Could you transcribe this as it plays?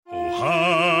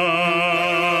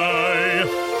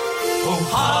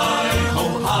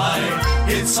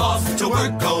it's off to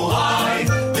work, go I.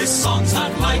 This song's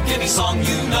not like any song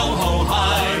you know, ho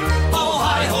hi. Ho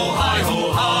hi, ho hi,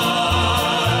 ho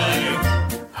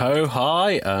hi. Ho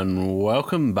hi, and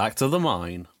welcome back to The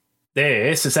Mine.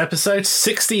 This is episode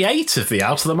 68 of the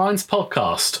Out of the Mines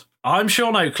podcast. I'm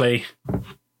Sean Oakley.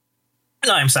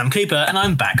 And I'm Sam Cooper, and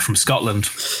I'm back from Scotland.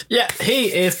 Yeah,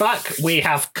 he is back. We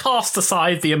have cast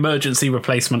aside the emergency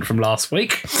replacement from last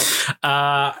week.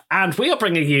 And we are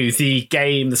bringing you the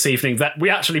game this evening that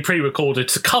we actually pre-recorded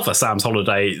to cover Sam's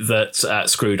holiday that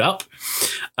screwed up.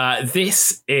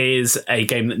 This is a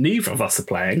game that neither of us are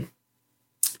playing.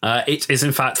 It is,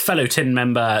 in fact, fellow Tin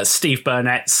member Steve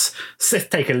Burnett's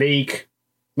Sith Taker League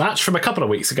match from a couple of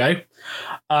weeks ago.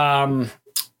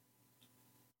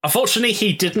 Unfortunately,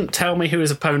 he didn't tell me who his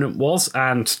opponent was,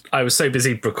 and I was so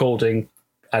busy recording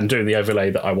and doing the overlay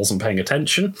that I wasn't paying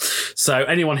attention. So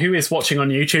anyone who is watching on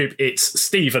YouTube, it's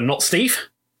Steve and not Steve.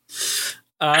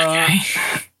 Okay.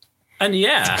 And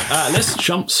let's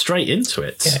jump straight into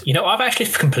it. Yeah, you know, I've actually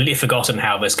completely forgotten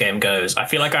how this game goes. I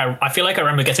feel like I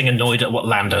remember getting annoyed at what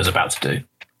Lando's about to do.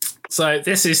 So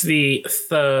this is the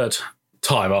third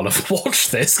time I'll have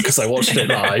watched this because I watched it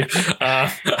live.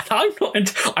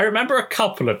 I remember a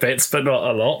couple of bits, but not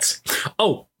a lot.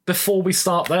 Oh, before we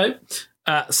start though,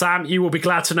 Sam, you will be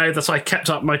glad to know that I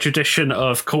kept up my tradition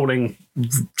of calling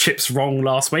chips wrong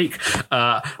last week.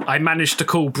 I managed to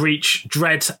call Breach,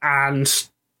 Dread, and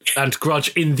Grudge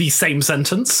in the same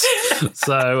sentence.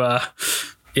 So,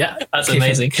 yeah, that's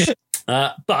amazing.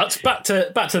 But back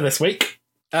to this week.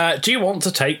 Do you want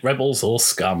to take Rebels or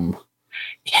Scum?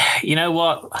 Yeah, you know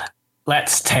what?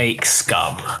 Let's take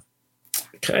Scum.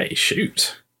 Okay,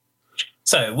 shoot.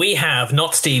 So we have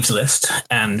Not Steve's List,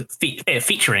 and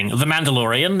featuring the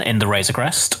Mandalorian in the Razor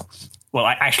Crest. Well,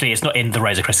 actually, it's not in the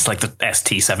Razor Crest. It's like the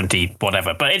ST-70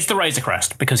 whatever. But it's the Razor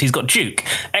Crest because he's got Duke,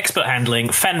 Expert Handling,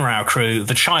 Fenrau Crew,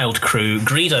 the Child Crew,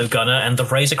 Greedo Gunner, and the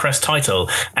Razor Crest title.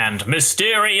 And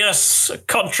mysterious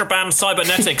contraband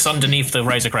cybernetics underneath the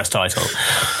Razor Crest title.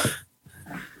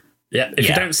 Yeah, if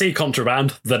you don't see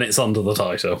contraband, then it's under the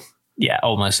title. Yeah,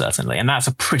 almost certainly. And that's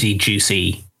a pretty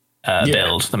juicy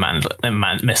build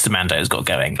Mr. Mando's got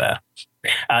going there.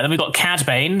 Then we've got Cad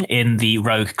Bane in the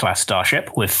Rogue class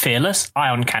starship with Fearless,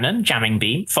 Ion Cannon, Jamming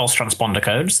Beam, False Transponder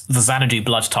Codes, the Xanadu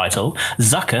Blood title,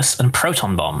 Zuckuss, and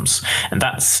Proton Bombs. And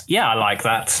that's, I like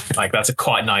that. Like, that's a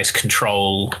quite nice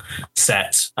control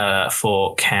set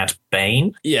for Cad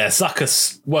Bane. Yeah,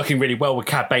 Zuckuss working really well with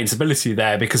Cad Bane's ability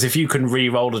there, because if you can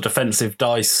re-roll a defensive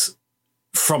dice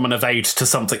from an evade to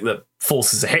something that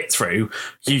forces a hit through,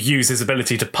 you use his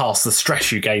ability to pass the stress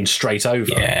you gain straight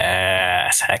over.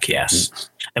 Yes, heck yes.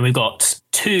 And we've got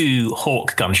two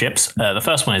Hawk gunships. The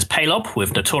first one is Palob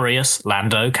with Notorious,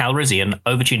 Lando, Calrissian,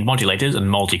 Overtuned Modulators, and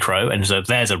Moldy Crow. And so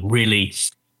there's a really,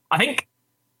 I think,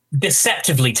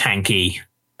 deceptively tanky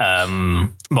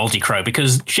Moldy Crow,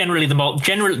 because generally the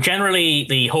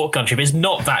Hawk gunship is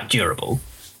not that durable.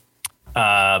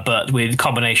 But with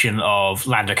combination of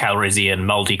Lando Calrissian,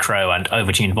 Moldy Crow, and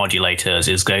Overtuned Modulators,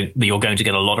 you're going to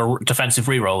get a lot of defensive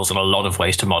rerolls and a lot of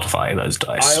ways to modify those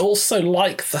dice. I also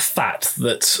like the fact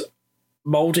that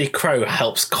Moldy Crow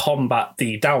helps combat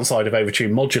the downside of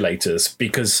Overtuned Modulators,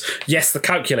 because, yes, the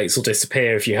calculates will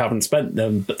disappear if you haven't spent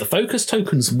them, but the focus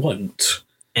tokens won't.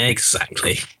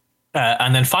 Exactly.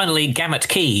 And then finally, Gamut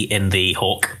Key in the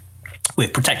Hawk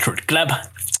with Protectorate Gleb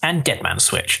and Deadman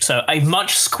Switch. So a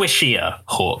much squishier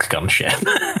Hawk gunship.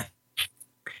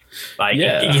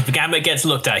 If Gamut gets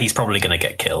looked at, he's probably going to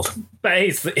get killed. But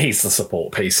he's the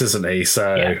support piece, isn't he?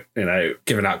 So,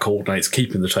 giving out coordinates,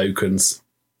 keeping the tokens.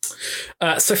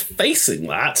 So facing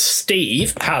that,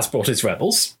 Steve has brought his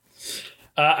Rebels.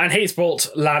 And he's brought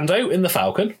Lando in the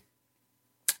Falcon.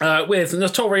 With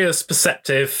Notorious,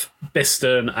 Perceptive,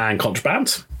 Biston, and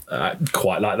Contraband.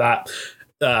 Quite like that.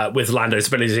 With Lando's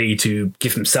ability to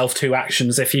give himself two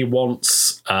actions if he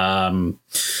wants. You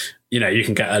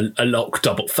can get a lock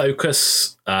double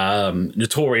focus.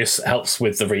 Notorious helps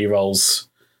with the rerolls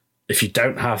if you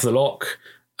don't have the lock.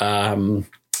 But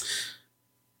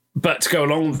to go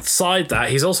alongside that,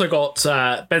 he's also got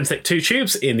Benthic 2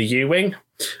 Tubes in the U-Wing,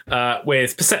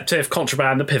 with Perceptive,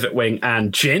 Contraband, the Pivot Wing,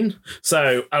 and Jin.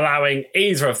 So allowing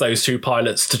either of those two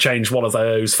pilots to change one of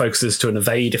those focuses to an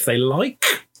evade if they like,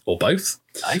 or both.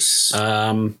 Nice.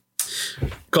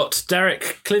 Got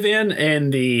Derek Clivian in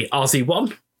the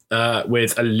RZ-1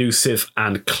 with Elusive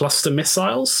and Cluster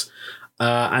Missiles.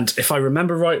 And if I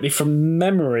remember rightly from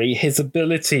memory, his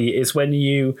ability is when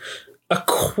you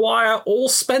acquire or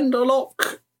spend a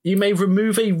lock, you may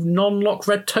remove a non-lock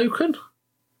red token.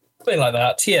 Something like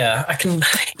that, yeah. I can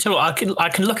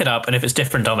look it up, and if it's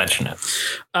different, I'll mention it.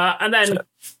 And then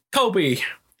Colby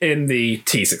in the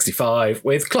T65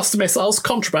 with cluster missiles,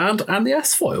 contraband, and the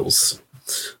S-foils.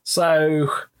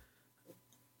 So,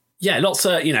 yeah, lots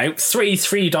of,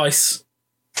 three dice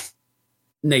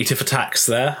native attacks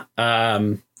there.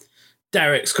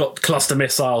 Derek's got cluster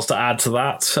missiles to add to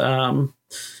that.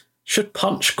 Should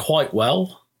punch quite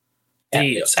well.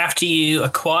 It's after you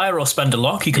acquire or spend a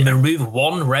lock, you can remove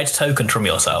one red token from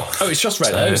yourself. Oh, it's just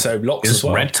red. So locks as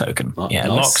well. Red token. Nice,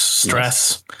 locks,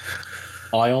 stress,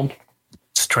 ion,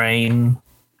 strain,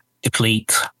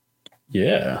 deplete.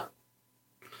 Yeah.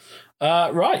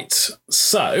 Right.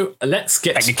 So let's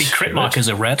get. Technically, crit markers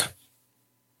are red.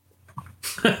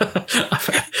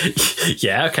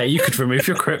 Yeah. Okay. You could remove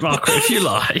your crit marker if you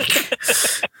like.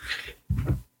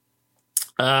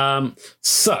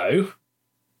 So.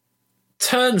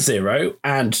 Turn 0,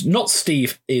 and not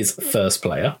Steve is first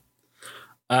player.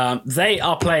 They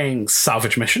are playing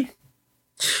Salvage Mission.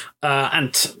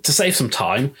 And to save some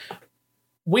time,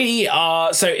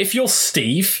 so if you're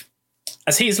Steve,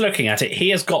 as he's looking at it, he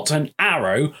has got an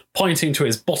arrow pointing to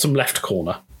his bottom left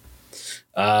corner.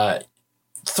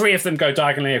 3 of them go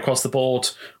diagonally across the board,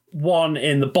 1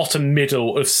 in the bottom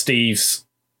middle of Steve's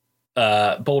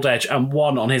board edge, and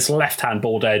 1 on his left-hand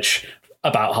board edge,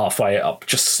 about halfway up,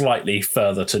 just slightly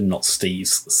further to not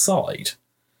Steve's side.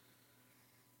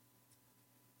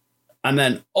 And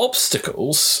then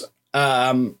obstacles,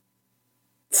 3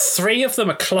 of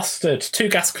them are clustered, 2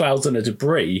 gas clouds and a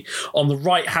debris, on the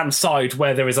right-hand side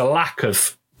where there is a lack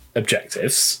of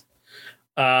objectives.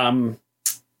 2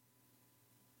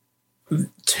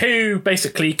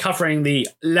 basically covering the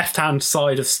left-hand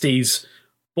side of Steve's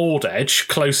board edge,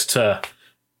 close to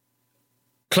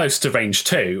range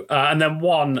 2, and then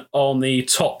 1 on the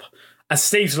top, as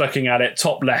Steve's looking at it,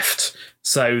 top left,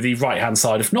 so the right-hand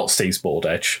side of not Steve's board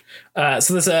edge.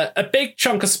 So there's a big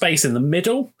chunk of space in the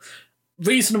middle,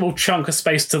 reasonable chunk of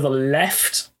space to the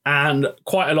left, and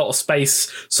quite a lot of space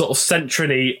sort of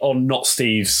centrally on not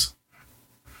Steve's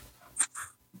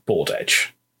board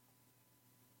edge.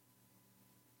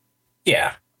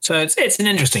 Yeah, so it's an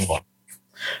interesting one.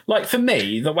 Like, for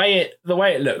me, the way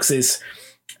it looks is,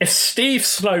 if Steve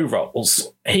slow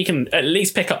rolls, he can at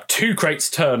least pick up 2 crates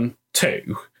turn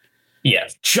 2. Yeah.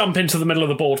 Jump into the middle of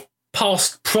the board,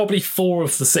 past probably 4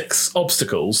 of the 6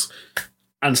 obstacles,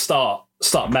 and start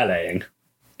meleeing.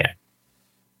 Yeah.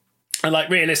 And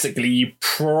realistically, you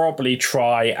probably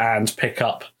try and pick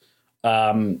up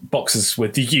boxes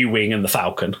with the U-Wing and the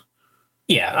Falcon.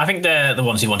 Yeah, I think they're the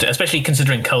ones you want to, especially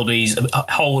considering Colby's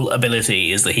whole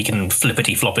ability is that he can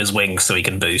flippity flop his wings so he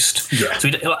can boost. Yeah. So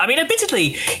admittedly,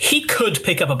 he could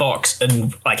pick up a box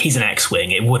and he's an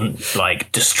X-wing. It wouldn't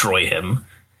destroy him.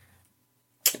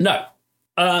 No,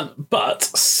 but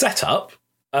setup.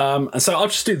 And so I'll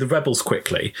just do the rebels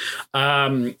quickly.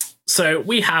 So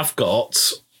we have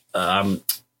got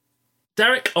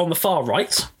Derek on the far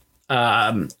right,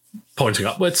 pointing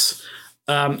upwards.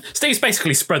 Steve's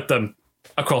basically spread them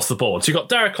across the board. So you've got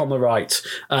Derek on the right,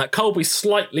 Colby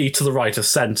slightly to the right of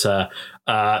centre,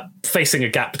 facing a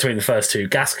gap between the first 2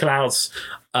 gas clouds,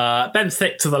 Ben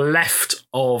Thick to the left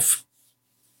of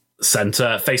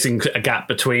centre, facing a gap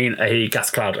between a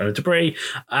gas cloud and a debris,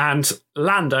 and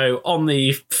Lando on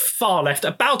the far left,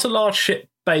 about a large ship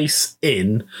base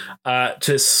in,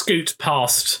 to scoot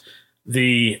past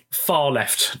the far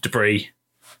left debris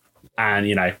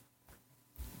and,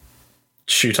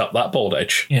 shoot up that board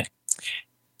edge. Yeah.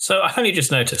 So I've only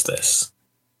just noticed this.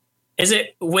 Is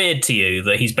it weird to you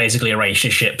that he's basically arranged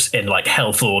his ships in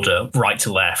health order, right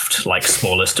to left,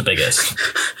 smallest to biggest?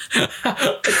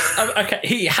 Okay,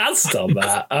 he has done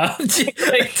that.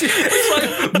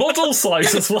 It's model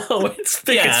size as well. It's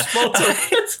biggest model.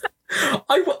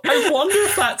 I wonder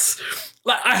if that's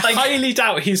I highly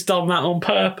doubt he's done that on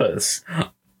purpose.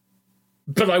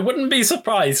 But I wouldn't be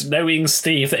surprised, knowing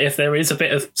Steve, that if there is a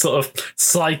bit of sort of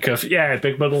psych of,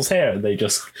 big models here, and they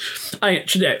just...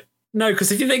 No,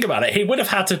 because if you think about it, he would have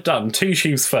had to have done 2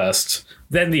 sheaves first,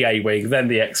 then the A-Wing, then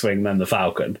the X-Wing, then the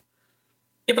Falcon.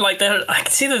 Yeah, but I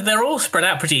can see that they're all spread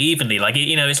out pretty evenly.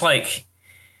 It's like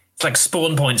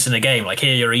spawn points in a game.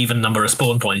 Here, your even number of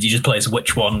spawn points. You just place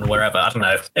which one wherever. I don't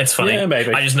know. It's funny. Yeah,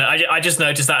 maybe. I just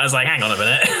noticed that. I was like, hang on a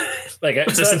minute. There you go.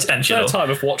 Was this intentional? Third time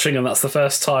of watching, and that's the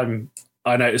first time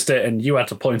I noticed it, and you had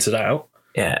to point it out.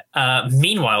 Yeah.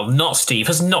 Meanwhile, not Steve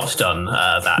has not done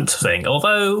that thing,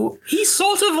 although he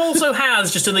sort of also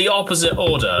has, just in the opposite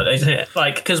order.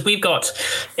 Because we've got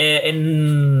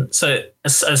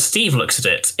as Steve looks at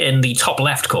it, in the top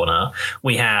left corner,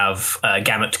 we have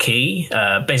Gamut Key,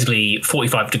 basically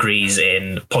 45 degrees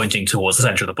in, pointing towards the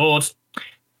center of the board.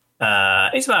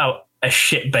 It's about a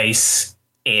ship base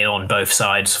in on both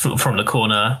sides from the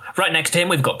corner. Right next to him,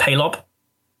 we've got Palob.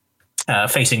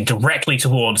 facing directly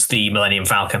towards the Millennium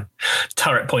Falcon.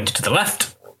 Turret pointed to the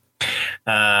left.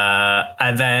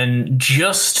 And then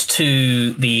just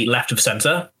to the left of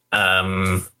center,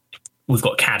 we've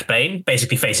got Cad Bane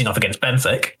basically facing off against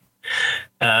Benthic.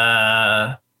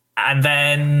 And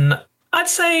then I'd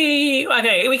say,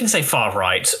 okay, we can say far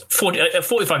right,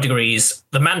 45 degrees.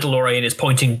 The Mandalorian is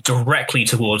pointing directly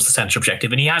towards the center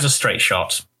objective, and he has a straight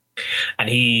shot. And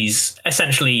he's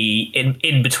essentially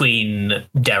in between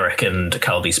Derek and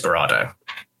Colby Sperado.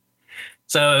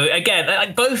 So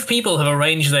again, both people have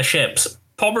arranged their ships,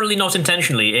 probably not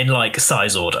intentionally, in like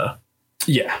size order.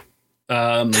 Yeah.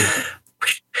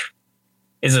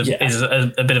 Is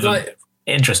a bit of like,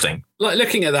 interesting. Like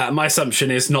looking at that, my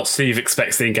assumption is not Steve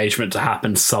expects the engagement to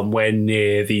happen somewhere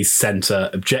near the center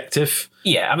objective.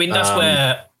 Yeah, I mean that's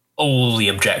where all the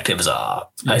objectives are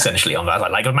essentially on that.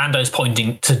 Like Amando's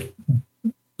pointing to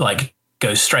like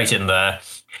go straight in there.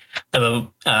 The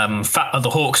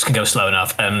Hawks can go slow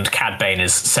enough, and Cad Bane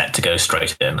is set to go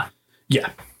straight in. Yeah.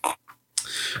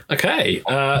 Okay,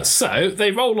 so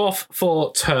they roll off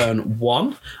for turn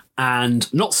 1,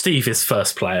 and not Steve is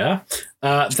first player.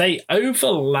 They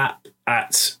overlap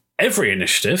at every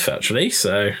initiative, actually,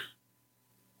 so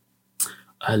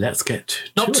let's get to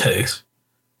not two.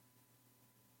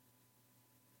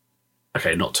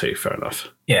 Okay, not 2, fair enough.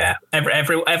 Yeah,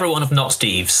 every one of not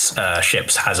Steve's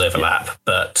ships has overlap,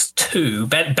 but 2.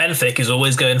 Benthic is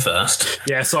always going first.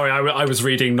 Yeah, sorry, I was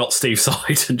reading not Steve's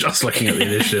side and just looking at the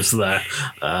initiatives there.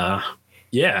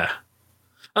 Yeah.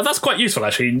 That's quite useful,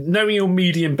 actually. Knowing your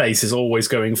medium base is always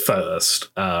going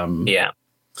first.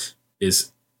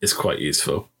 Is quite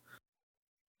useful.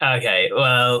 Okay,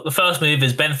 well, the first move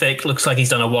is Benthic looks like he's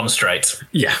done a 1 straight.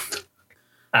 Yeah.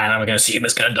 And I'm going to assume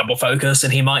it's going to double focus,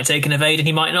 and he might take an evade, and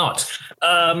he might not.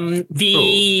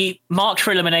 The marked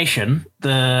for elimination,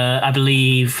 I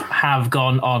believe, have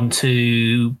gone on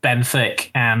to Benthic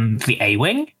and the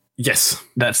A-Wing. Yes.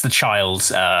 That's the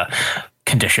child's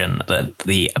condition that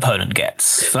the opponent gets.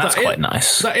 So that's quite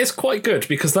nice. That is quite good,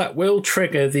 because that will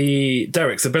trigger the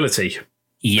Derek's ability.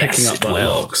 Yes, picking up that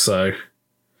lock, so...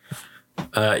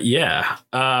 yeah.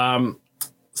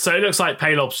 So it looks like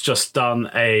Palob's just done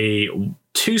a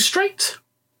 2 straight.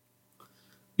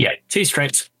 Yeah, 2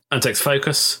 straight. And takes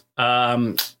focus.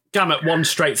 Gamut 1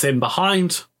 straight's in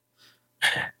behind.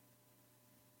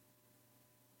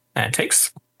 And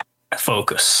takes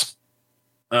focus.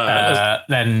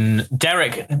 Then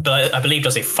Derek, I believe,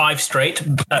 does a 4 straight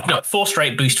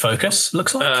boost focus,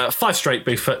 looks like. 5 straight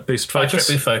boost focus. 5 straight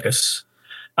boost focus.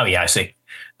 Oh, yeah, I see.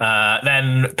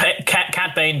 Then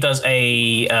Cad Bane does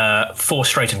a 4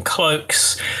 straight and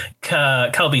cloaks.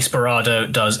 Colby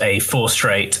Sperado does a 4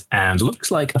 straight and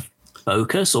looks like a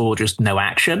focus or just no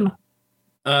action.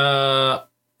 I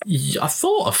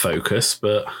thought a focus,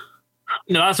 but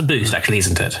no, that's a boost, actually,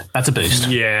 isn't it? That's a boost.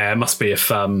 Yeah, it must be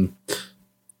if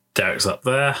Derek's up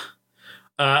there.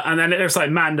 And then it looks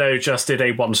like Mando just did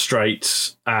a 1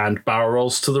 straight and barrel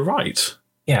rolls to the right.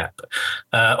 Yeah.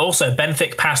 Also,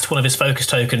 Benthic passed one of his focus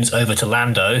tokens over to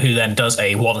Lando, who then does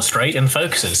a 1 straight and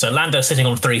focuses. So Lando's sitting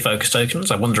on 3 focus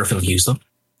tokens. I wonder if he'll use them.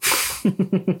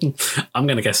 I'm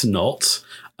going to guess not.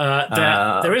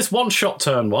 There is 1 shot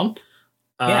turn 1.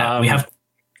 We have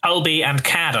Colby and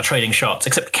Cad are trading shots,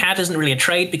 except Cad isn't really a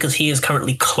trade because he is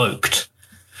currently cloaked.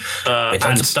 It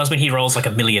does mean he rolls like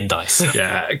 1,000,000 dice.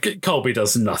 Yeah, Colby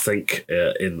does nothing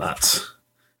in that,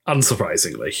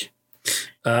 unsurprisingly.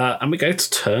 And we go to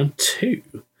turn 2.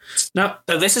 Now,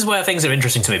 so this is where things are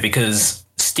interesting to me, because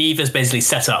Steve has basically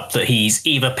set up that he's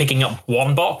either picking up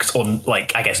 1 box or,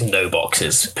 like, I guess no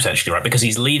boxes, potentially, right? Because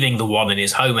he's leaving the one in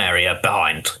his home area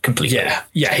behind completely.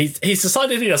 Yeah, he's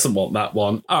decided he doesn't want that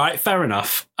one. All right, fair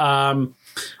enough. I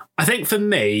think for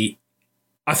me,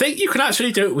 I think you can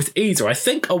actually do it with either. I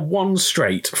think a 1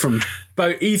 straight from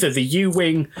either the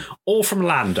U-Wing or from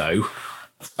Lando,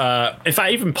 in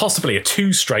fact, even possibly a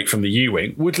 2 straight from the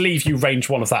U-Wing, would leave you range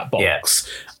 1 of that box. Yeah.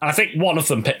 And I think one of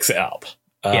them picks it up.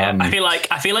 Yeah, I feel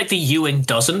like the U-Wing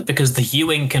doesn't, because the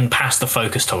U-Wing can pass the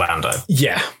focus to Lando.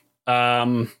 Yeah.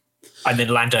 And then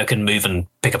Lando can move and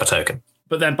pick up a token.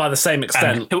 But then by the same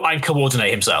extent... And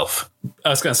coordinate himself. I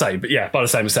was going to say, but yeah, by the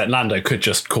same extent, Lando could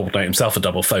just coordinate himself a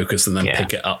double focus and then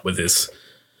pick it up with his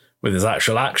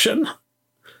actual action.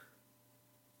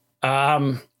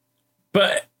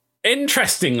 But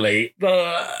interestingly,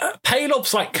 the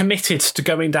Palob's like committed to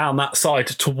going down that side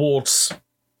towards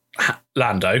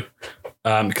Lando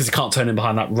because he can't turn in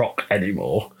behind that rock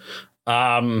anymore.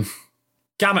 Gamut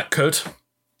could,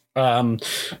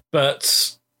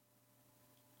 but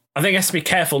I think he has to be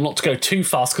careful not to go too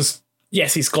fast because,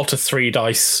 yes, he's got a 3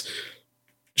 dice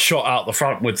shot out the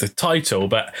front with the title,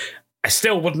 but I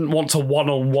still wouldn't want to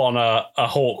one-on-one a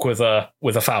hawk with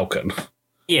a falcon.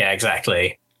 Yeah,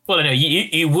 exactly. Well, no,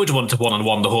 you would want to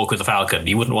one-on-one the hawk with the falcon.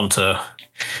 You wouldn't want to.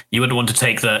 You wouldn't want to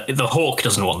take the hawk.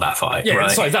 Doesn't want that fight. Yeah,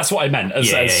 right? sorry, that's what I meant.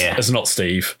 As not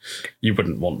Steve, you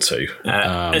wouldn't want to.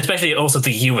 Especially also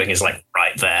the Ewing is like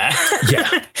right there.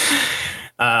 Yeah.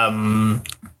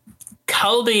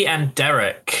 Colby and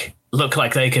Derek look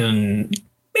like they can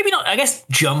maybe not. I guess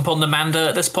jump on the Manda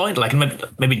at this point. Like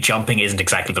maybe jumping isn't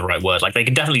exactly the right word. Like they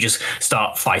can definitely just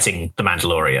start fighting the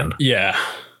Mandalorian. Yeah.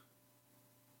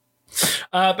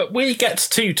 But we get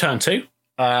to turn 2,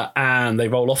 and they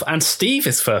roll off, and Steve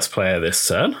is first player this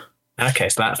turn. Okay,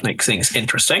 so that makes things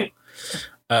interesting.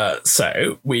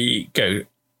 So we go.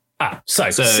 So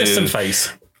system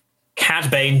phase. Cad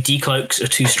Bane decloaks are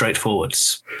 2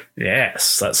 straightforwards.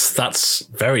 Yes, that's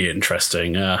very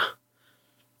interesting. A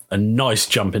nice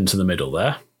jump into the middle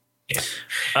there. Yeah.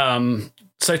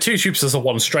 So 2 Jupiters are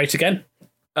 1 straight again,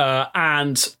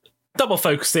 and double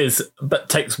focuses, but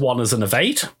takes 1 as an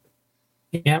evade.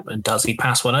 Yeah, and does he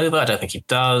pass 1 over? I don't think he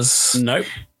does. Nope.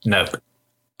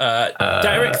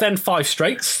 Derek then 5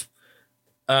 straights,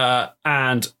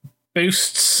 and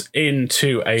boosts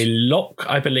into a lock,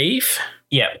 I believe.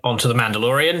 Yeah, onto the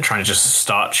Mandalorian, trying to just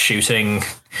start shooting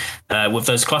with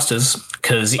those clusters.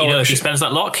 Because, if he spends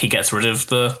that lock, he gets rid of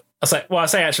the... I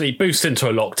say actually boost into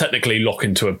a lock, technically lock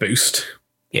into a boost.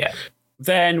 Yeah.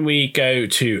 Then we go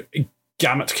to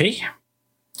Gamut Key,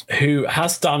 who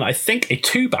has done, I think, a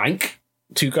 2-bank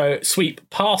to go sweep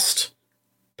past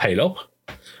Palob,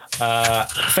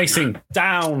 facing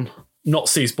down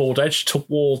Notzi's board edge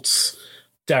towards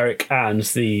Derek and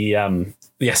the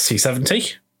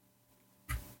ST-70.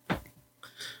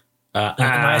 And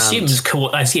I assume he's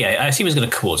going to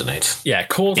coordinate. Yeah,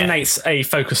 coordinates a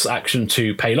focus action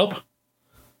to Palob.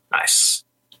 Nice.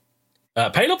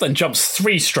 Palob then jumps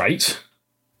 3 straight.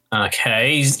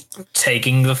 Okay, he's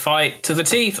taking the fight to the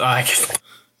teeth. I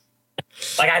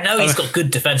know he's got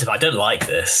good defensive. I don't like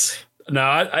this. No,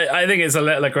 I think it's a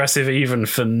little aggressive even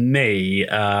for me.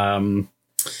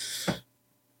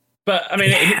 But I mean,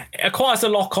 it acquires a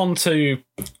lock onto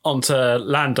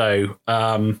Lando,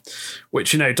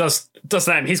 which does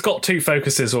let him. He's got 2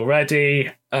 focuses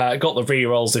already. Got the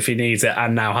rerolls if he needs it,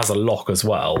 and now has a lock as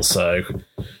well. So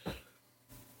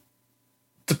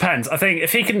depends. I think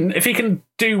if he can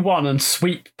do 1 and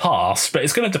sweep past, but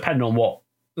it's going to depend on what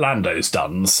Lando's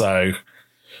done. So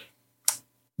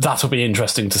that'll be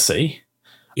interesting to see.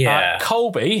 Yeah,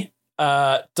 Colby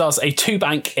does a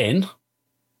 2-bank in.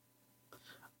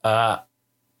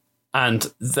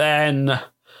 And then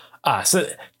so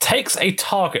it takes a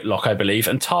target lock, I believe,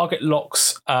 and target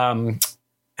locks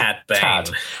Cad,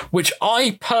 which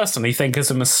I personally think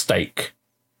is a mistake.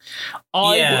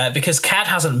 Because Cad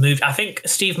hasn't moved. I think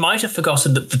Steve might have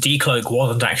forgotten that the decloak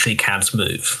wasn't actually Cad's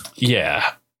move.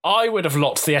 Yeah, I would have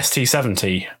locked the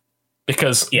ST-70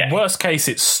 because worst case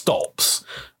it stops,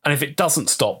 and if it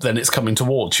doesn't stop, then it's coming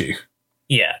towards you.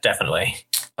 Yeah, definitely.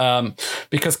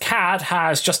 Because Cad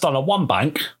has just done a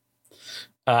 1-bank,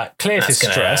 cleared his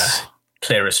stress.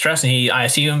 Clear his stress, and I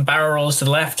assume barrel rolls to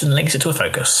the left and links it to a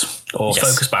focus. Or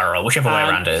focus barrel, whichever way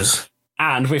around it is.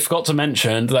 And we forgot to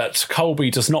mention that Colby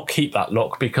does not keep that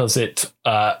lock because it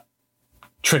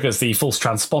triggers the false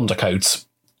transponder codes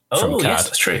from Cad. Yes,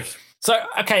 that's true. So,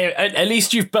 okay, at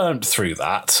least you've burnt through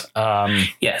that.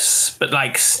 Yes, but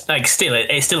still,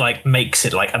 it still makes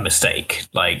it like a mistake.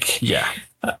 Yeah.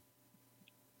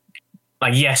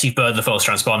 Yes, you've burned the false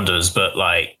transponders, but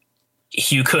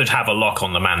you could have a lock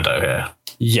on the Mando here.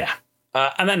 Yeah.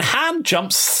 And then Han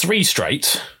jumps 3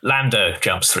 straight. Lando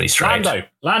jumps 3 straight.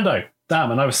 Lando.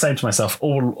 Damn, and I was saying to myself,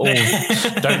 don't call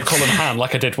him Han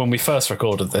like I did when we first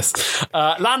recorded this.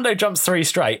 Lando jumps 3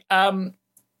 straight.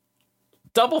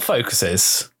 Double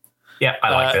focuses. Yeah,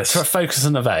 I like this. To focus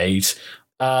and evade.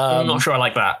 I'm not sure I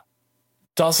like that.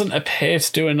 Doesn't appear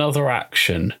to do another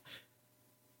action,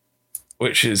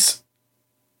 which is...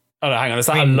 Oh, no, hang on. Is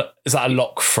that a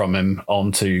lock from him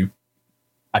onto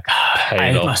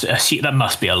that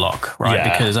must be a lock, right?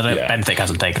 Yeah, because Benthic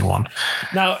hasn't taken one.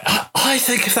 Now, I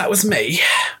think if that was me,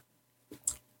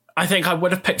 I think I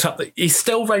would have picked up... He's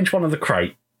still range 1 of the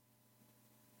crate.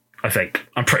 I think.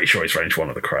 I'm pretty sure he's range 1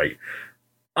 of the crate.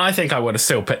 I think I would have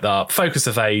still picked that up. Focus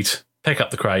evade, pick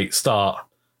up the crate, start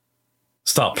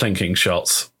plinking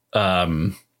shots.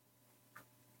 I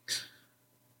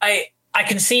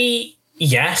can see...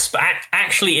 Yes, but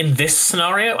actually in this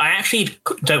scenario, I actually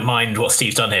don't mind what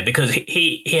Steve's done here because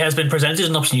he has been presented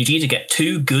an opportunity to get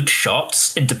 2 good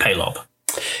shots into Palob.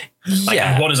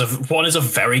 Yeah, one is a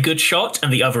very good shot,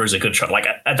 and the other is a good shot.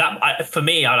 For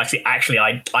me, I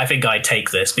think I'd take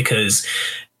this because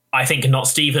I think Not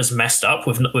Steve has messed up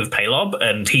with Palob,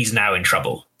 and he's now in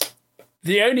trouble.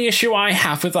 The only issue I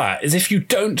have with that is if you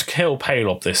don't kill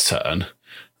Palob this turn,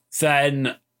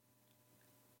 then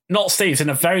Not Steve's in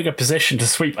a very good position to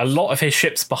sweep a lot of his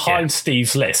ships behind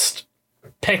Steve's list,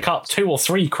 pick up 2 or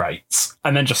 3 crates,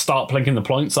 and then just start plinking the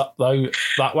points up though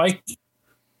that way.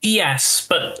 Yes,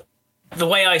 but the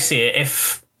way I see it,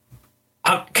 if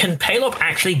can Palob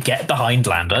actually get behind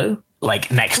Lando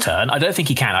like next turn? I don't think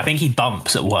he can. I think he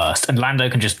bumps at worst, and Lando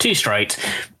can just 2 straight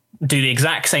do the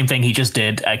exact same thing he just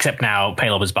did, except now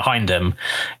Palob is behind him,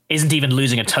 isn't even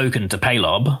losing a token to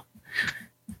Palob,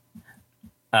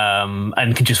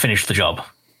 and can just finish the job.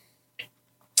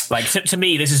 Like to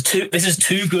me, this is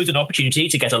too good an opportunity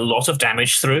to get a lot of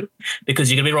damage through,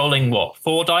 because you're going to be rolling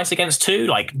 4 dice against 2.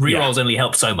 Like rerolls only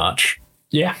help so much.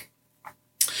 Yeah.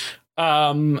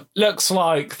 Looks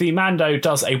like the Mando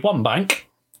does a 1 bank.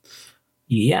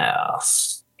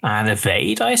 Yes, and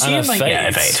evade. I assume.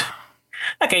 Evade.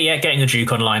 Okay, yeah, getting the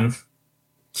Duke online.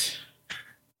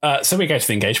 So we go to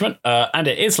the engagement, and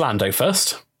it is Lando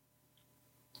first.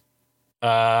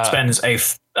 Spends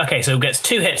okay, so gets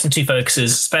 2 hits and 2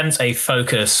 focuses. Spends a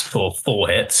focus for 4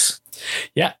 hits.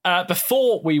 Yeah.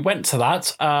 Before we went to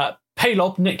that,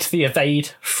 Palob nicked the evade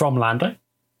from Lando.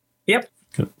 Yep.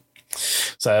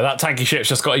 So that tanky ship's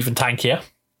just got even tankier.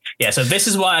 Yeah. So this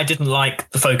is why I didn't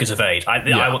like the focus evade.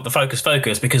 I want the focus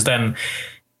because then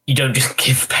you don't just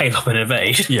give Palob an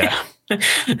evade. Yeah.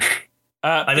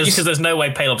 Because there's no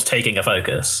way Palob's taking a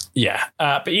focus. Yeah.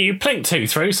 But you plink 2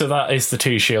 through, so that is the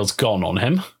 2 shields gone on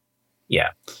him.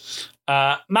 Yeah.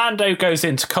 Mando goes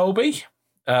into Colby,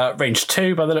 range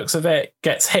 2 by the looks of it,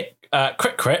 gets hit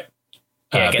crit.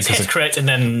 Yeah, gets hit crit, and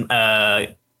then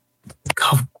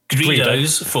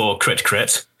Greedos for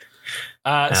crit.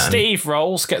 Steve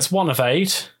rolls, gets 1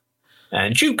 evade.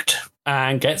 And juked.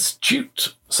 And gets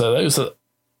juked. So those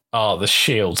are the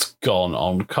shields gone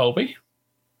on Colby.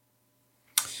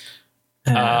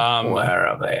 Where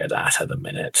are they at the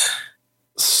minute?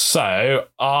 So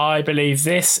I believe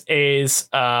this is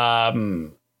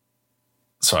sorry,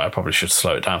 I probably should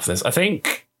slow it down for this. I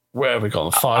think where have we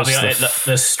gone? 5.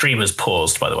 The stream has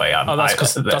paused, by the way. That's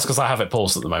because I have it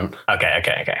paused at the moment.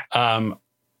 Okay.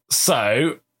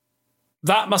 So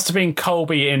that must have been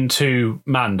Colby into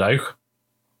Mando.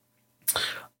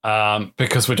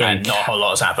 Because we're doing not a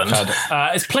lot has happened.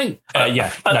 It's plink.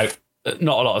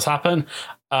 Not a lot has happened.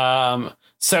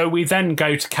 So we then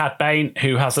go to Cad Bane,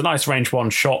 who has a nice range 1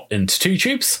 shot into 2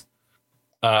 tubes.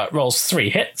 Rolls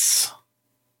 3 hits.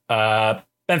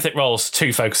 Benthic rolls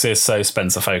 2 focuses, so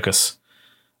spends a focus.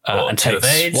 And takes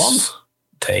evades. 1.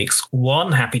 Takes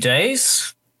 1. Happy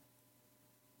days.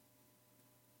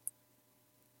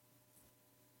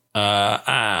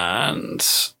 And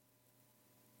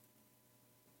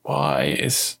why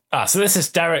is so this is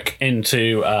Derek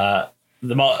into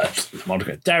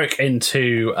Derek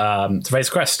into the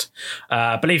Razor Crest.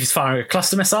 I believe he's firing a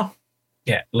cluster missile.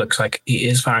 Yeah, looks like he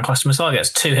is firing a cluster missile.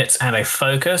 Gets 2 hits and a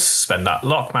focus. Spend that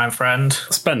lock, my friend.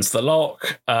 Spends the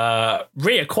lock.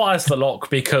 Reacquires the lock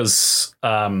because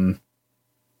the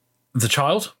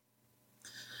child.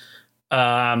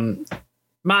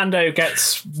 Mando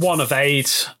gets 1 evade,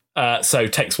 so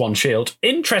takes 1 shield.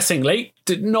 Interestingly,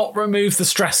 did not remove the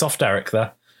stress off Derek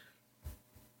there.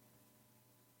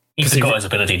 He forgot his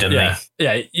ability, didn't he?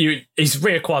 Yeah, he's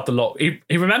reacquired the lock. He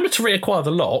remembered to reacquire the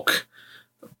lock,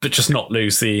 but just not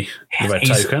lose the red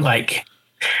token. Like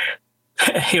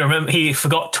he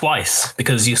forgot twice,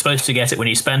 because you're supposed to get it when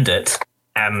you spend it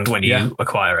and when you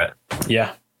acquire it.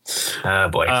 Yeah. Oh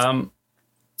boy.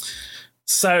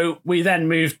 So we then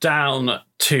move down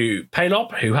to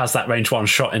Palob, who has that range 1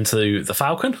 shot into the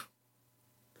Falcon.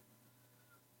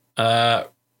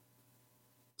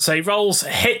 So he rolls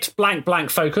hit blank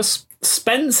focus,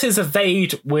 spends his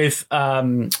evade with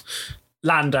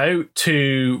Lando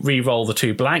to re-roll the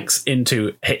 2 blanks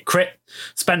into hit crit,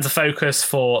 spends a focus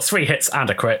for 3 hits and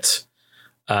a crit.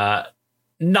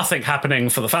 Nothing happening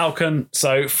for the Falcon,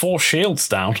 so 4 shields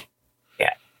down.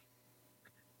 Yeah.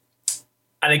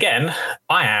 And again,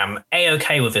 I am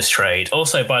A-okay with this trade.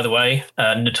 Also, by the way,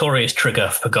 Notorious trigger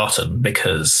forgotten,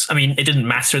 because, I mean, it didn't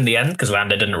matter in the end because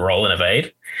Lando didn't roll an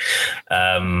evade.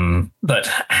 But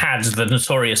had the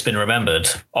Notorious been remembered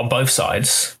on both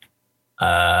sides,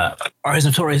 or is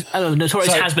Notorious? Oh,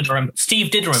 Notorious has been remembered.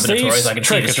 Steve did remember Notorious. I can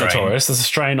see the strain. Notorious. There's a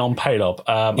strain on Palob.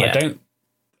 I don't.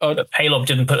 But Palob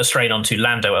didn't put a strain onto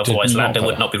Lando, otherwise Lando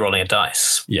would not be rolling a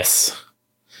dice. Yes.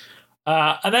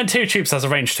 And then 2 tubes has a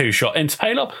range 2 shot into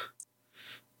Palob.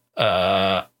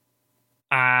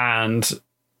 And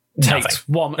takes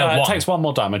one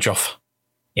more damage off.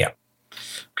 Yeah.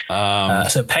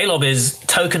 So Palob is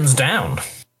tokens down.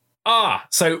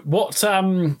 So what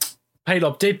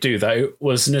Palob did do, though,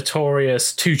 was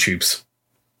notorious two tubes.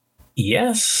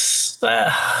 Yes.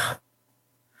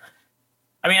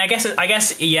 I mean, I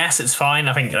guess yes, it's fine.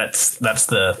 I think that's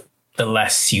the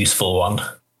less useful one.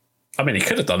 I mean, he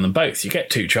could have done them both. You get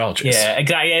two charges. Yeah,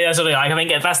 exactly. Yeah, that's what I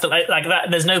think. That's the like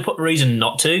that. There's no reason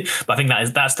not to, but I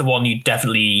think that's the one you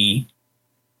definitely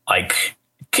like.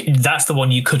 That's the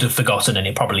one you could have forgotten, and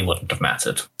it probably wouldn't have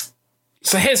mattered.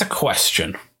 So here's a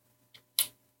question: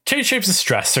 two tubes of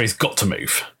stress, so he's got to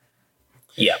move.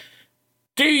 Yeah.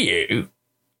 Do you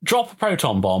drop a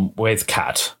proton bomb with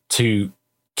Cad to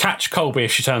catch Colby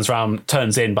if she turns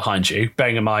in behind you,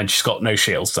 bearing in mind she's got no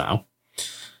shields now,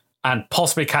 and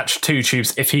possibly catch two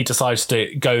tubes if he decides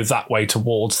to go that way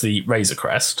towards the Razor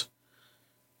Crest?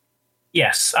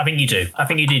 Yes, I think you do. I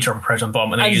think you do drop a proton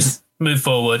bomb, and then you just move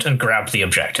forward and grab the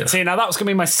objective. See, now that was going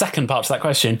to be my second part to that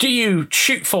question. Do you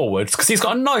shoot forwards? Because he's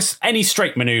got a nice, any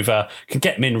straight maneuver, can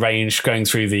get him in range going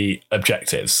through the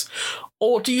objectives.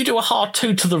 Or do you do a hard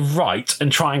two to the right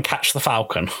and try and catch the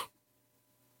Falcon?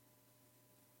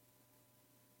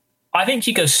 I think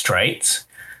you go straight,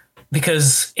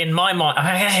 because in my mind,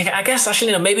 I guess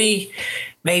actually, no, maybe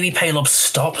Palob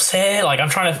stops here. Like I'm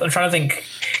trying to think,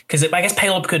 because I guess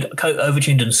Palob could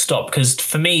overtuned and stop. Because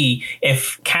for me,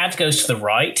 if Cad goes to the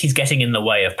right, he's getting in the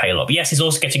way of Palob. Yes, he's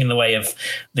also getting in the way of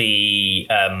the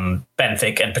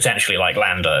Benthic and potentially like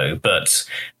Lando. But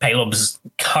Palob's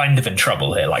kind of in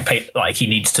trouble here.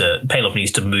 Palob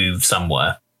needs to move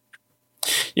somewhere.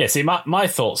 Yeah. See, my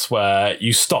thoughts were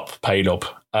you stop Palob.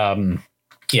 To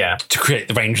create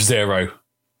the range 0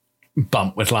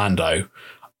 bump with Lando,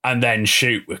 and then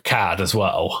shoot with Cad as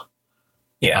well.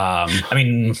 Yeah. I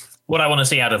mean, what I want to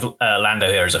see out of Lando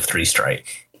here is a 3 straight.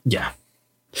 Yeah.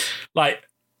 Like,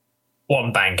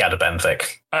 one bank out of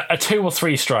Benthic. A 2 or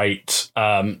 3 straight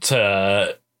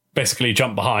to basically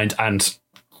jump behind and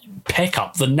pick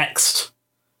up the next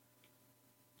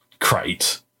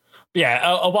crate.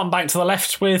 Yeah, a 1 bank to the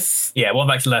left with... Yeah, 1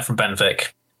 bank to the left from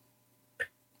Benthic.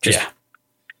 Yeah.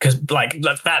 Because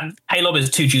that Palob is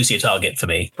too juicy a target for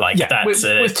me. That is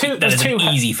an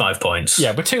easy 5 points.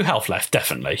 Yeah, with 2 health left,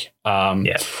 definitely.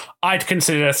 I'd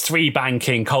consider 3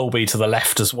 banking Colby to the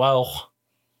left as well.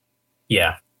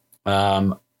 Yeah.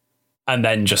 And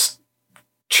then just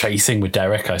chasing with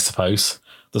Derek, I suppose.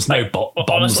 There's no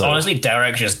bombs. Honestly,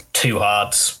 Derek just 2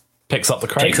 hearts. Picks up the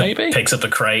crate, Picks up the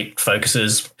crate,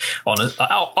 focuses on it.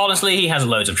 Honestly, he has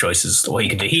loads of choices what he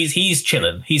can do. He's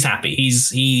chilling. He's happy.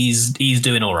 He's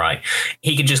doing all right.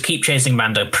 He can just keep chasing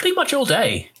Mando pretty much all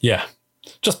day. Yeah.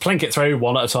 Just plink it through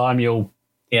one at a time. You'll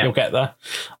get there.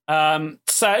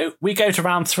 So we go to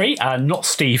round 3, and not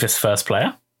Steve is first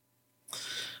player.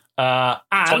 And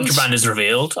Contraband is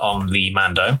revealed on the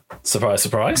Mando. Surprise,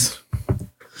 surprise.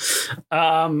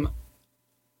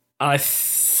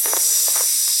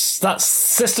 That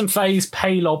system phase,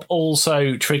 Palob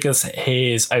also triggers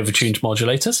his overtuned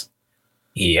modulators.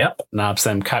 Yep. Nabs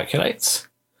them calculates.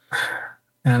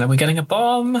 And are we getting a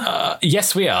bomb?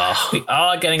 Yes, we are. We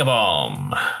are getting a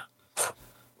bomb.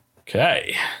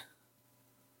 Okay.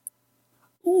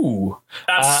 Ooh.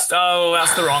 That's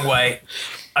the wrong way.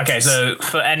 Okay, so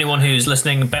for anyone who's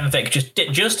listening, Benthic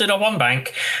just did a 1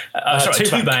 bank.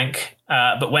 2 bank.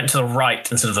 But went to the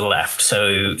right instead of the left.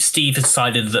 So Steve has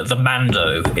decided that the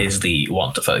Mando is the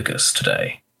one to focus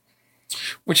today.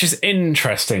 Which is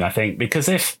interesting, I think, because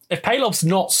if Palob's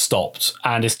not stopped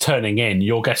and is turning in,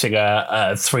 you're getting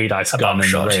a 3 dice gun in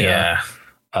shot, the rear.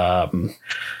 Yeah.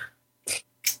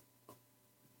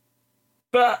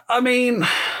 But, I mean...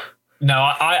 No,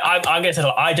 I'm going to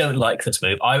tell I don't like this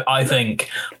move. I think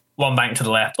 1 bank to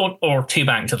the left or 2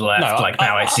 bank to the left.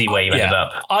 Now I see where you ended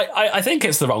up. I think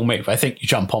it's the wrong move. I think you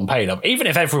jump on Palob. Even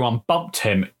if everyone bumped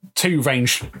him 2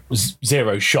 range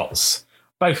 0 shots,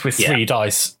 both with 3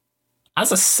 dice,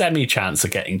 has a semi chance of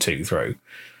getting 2 through.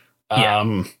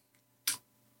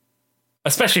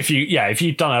 Especially if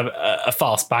you've done a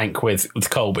fast bank with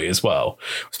Colby as well,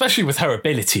 especially with her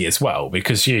ability as well,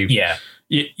 because you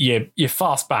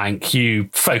fast bank, you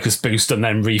focus boost, and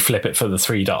then reflip it for the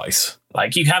 3 dice.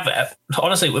 Like you have,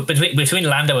 honestly, between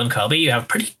Lando and Colby, you have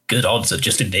pretty good odds of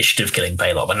just initiative killing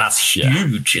Palob, and that's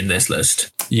huge in this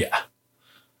list. Yeah.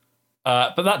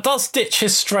 But that does ditch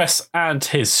his stress and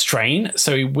his strain,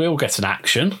 so he will get an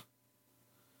action.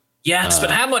 Yes, but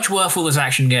how much worth will this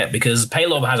action get? Because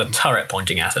Palob has a turret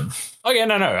pointing at him. Oh, yeah,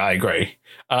 no, I agree.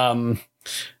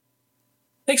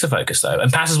 Takes a focus, though,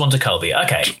 and passes one to Colby.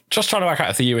 Okay. Just trying to work out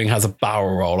if the Ewing has a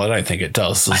barrel roll. I don't think it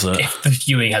does it? If the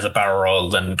Ewing has a barrel roll,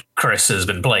 then Chris has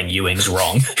been playing Ewings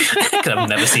wrong. Because I've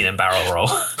never seen him barrel roll.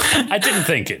 I didn't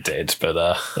think it did, but...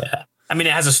 Yeah. I mean,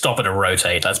 it has a stop and a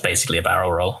rotate. That's basically a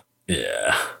barrel roll.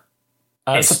 Yeah.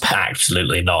 It's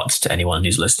absolutely not to anyone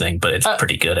who's listening, but it's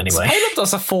pretty good anyway. Caleb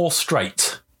does a 4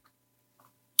 straight.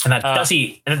 And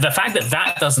the fact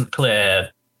that doesn't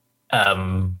clear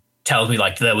tells me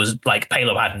like there was like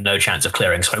Palob had no chance of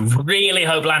clearing. So I really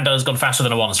hope Lando's gone faster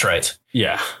than a 1 straight.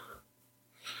 Yeah.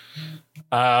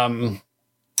 I'm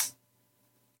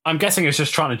guessing it's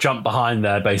just trying to jump behind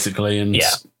there basically and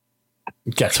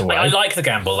get away. I like the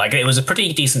gamble. Like it was a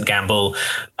pretty decent gamble.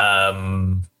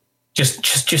 Just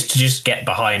to get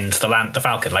behind the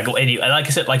Falcon. Like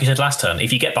you said last turn,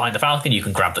 if you get behind the Falcon, you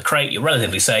can grab the crate. You're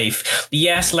relatively safe.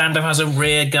 Yes, Lando has a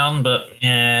rear gun, but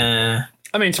yeah.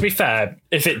 I mean, to be fair,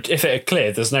 if it had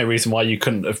cleared, there's no reason why you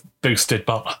couldn't have boosted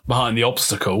behind the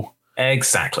obstacle.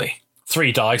 Exactly.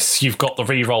 3 dice. You've got the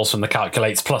re-rolls from the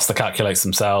calculates plus the calculates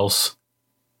themselves.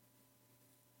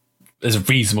 There's a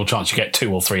reasonable chance you get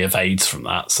 2 or 3 evades from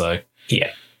that. So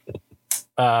yeah.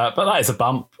 But that is a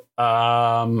bump.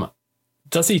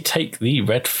 Does he take the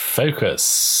red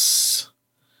focus?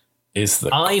 Is the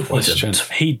question. Wouldn't.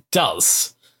 He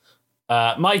does.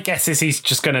 My guess is he's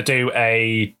just going to do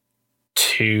a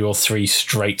 2 or 3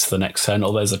 straight the next turn,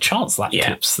 or there's a chance that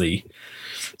clips the...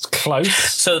 It's close.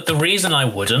 So the reason I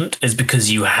wouldn't is because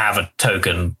you have a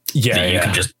token that you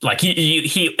can just... Like,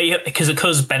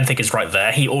 because Benthic is right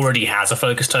there, he already has a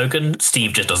focus token.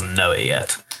 Steve just doesn't know it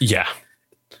yet. Yeah.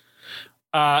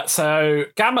 So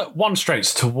Gamut 1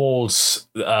 straights towards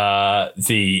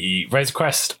the Razor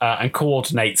Crest and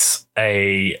coordinates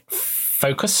a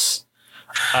focus.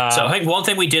 So I think one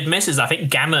thing we did miss is I think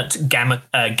Gamut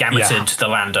gammuted the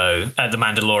Lando, the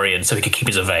Mandalorian, so he could keep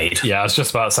his evade. Yeah, I was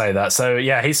just about to say that. So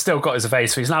yeah, he's still got his evade,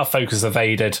 so he's now focus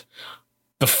evaded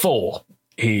before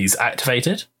he's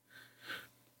activated.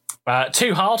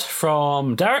 2 hard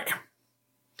from Derek.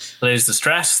 Lose the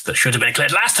stress that should have been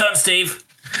cleared last turn, Steve.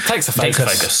 Takes a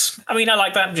focus. I mean, I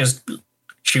like that. Just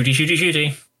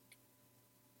shooty.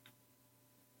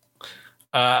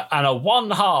 And a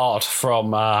 1 hard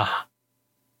from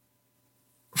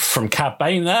Cad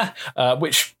Bane there,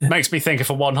 which makes me think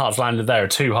if a 1 hard landed there, a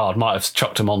 2 hard might have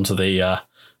chucked him onto the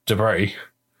debris.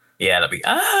 Yeah, that'd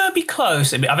be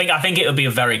close. I think it would be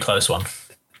a very close one.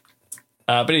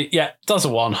 But it does a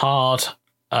 1 hard,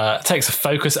 takes a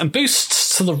focus and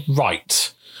boosts to the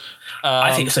right.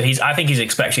 I think so. I think he's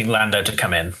expecting Lando to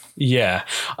come in. Yeah,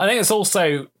 I think it's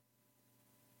also.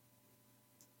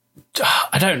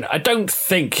 I don't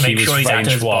think he was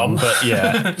range 1, but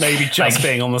yeah, maybe just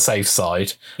being on the safe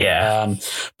side. Yeah.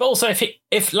 But also,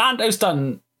 if Lando's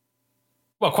done,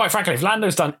 well, quite frankly, if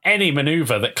Lando's done any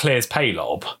maneuver that clears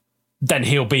Palob, then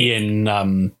he'll be in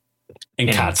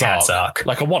Cad's arc.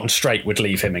 Like a 1 straight would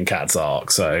leave him in Cad's arc.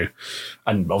 So,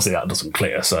 and obviously that doesn't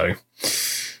clear. So.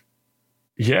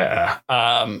 Yeah.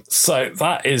 So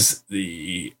that is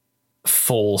the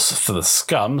falls for the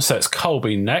scum. So it's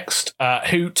Colby next,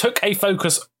 who took a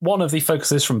focus, one of the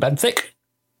focuses from Benthic.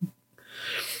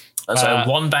 So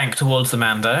 1 bank towards the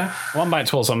Mando. 1 bank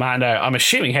towards the Mando. I'm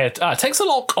assuming here takes a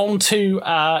lock onto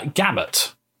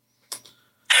Gamut.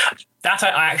 That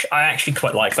I actually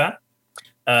quite like that.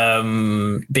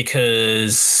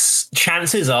 Because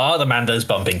chances are the Mando's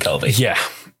bumping Colby. Yeah.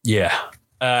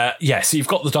 So you've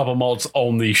got the double mods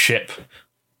on the ship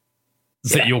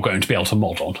that you're going to be able to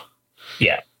mod on.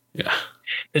 Yeah.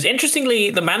 Because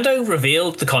interestingly, the Mando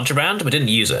revealed the contraband, but didn't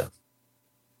use it.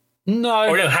 No.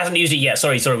 Or no, hasn't used it yet.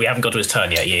 Sorry, we haven't got to his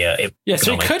turn yet. Yeah,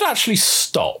 so he could actually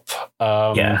stop.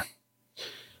 Yeah.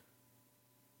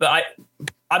 But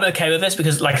I'm okay with this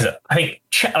because, like I said, I think,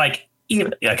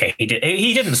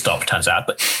 he didn't stop, turns out,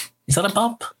 but is that a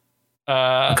bump?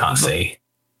 I can't see.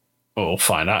 We'll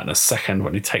find out in a second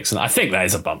when he takes it. I think that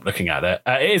is a bump looking at it.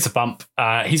 It is a bump.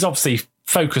 He's obviously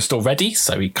focused already,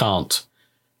 so he can't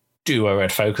do a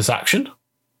red focus action.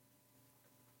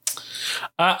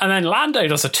 And then Lando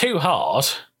does a 2 hard,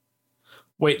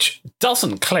 which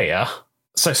doesn't clear,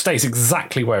 so stays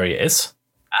exactly where he is.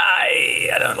 I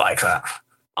don't like that.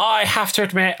 I have to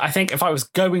admit, I think if I was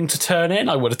going to turn in,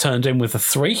 I would have turned in with a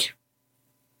 3.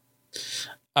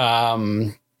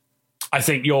 I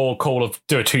think your call of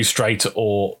do a 2 straight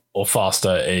or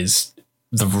faster is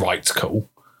the right call.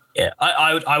 Yeah,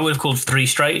 I would have called 3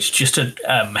 straight just to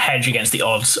hedge against the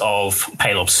odds of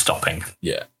Palob stopping.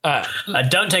 Yeah.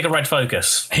 Don't take a red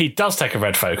focus. He does take a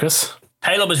red focus.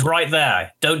 Palob is right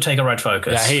there. Don't take a red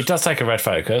focus. Yeah, he does take a red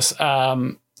focus. Is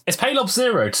Palob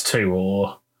 0 to 2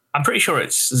 or? I'm pretty sure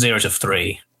it's 0 to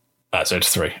 3. 0 to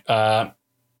 3.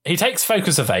 He takes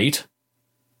focus evade.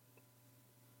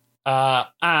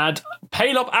 And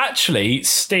Palob actually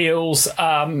steals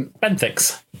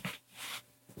Benthic's.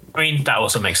 I mean, that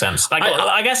also makes sense.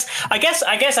 I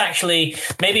guess actually,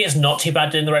 maybe it's not too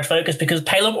bad doing the red focus because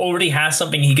Palob already has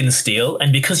something he can steal,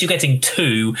 and because you're getting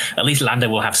 2, at least Lando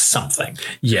will have something.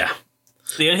 Yeah.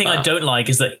 The only thing I don't like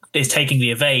is taking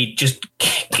the evade just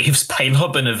gives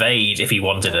Palob an evade if he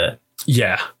wanted it.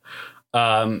 Yeah.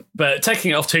 But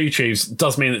taking it off Two Tubes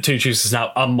does mean that Two Tubes is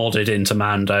now unmodded into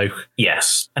Mando.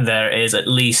 Yes, and there is at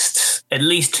least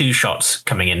 2 shots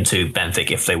coming into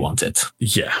Benthic if they want it.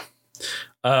 Yeah.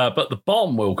 But the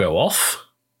bomb will go off.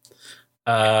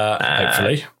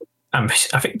 Hopefully. I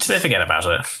think, did they forget about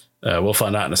it? We'll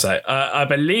find out in a sec. I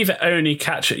believe it only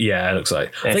catch... Yeah, it looks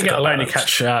like. I think it'll only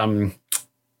catch 2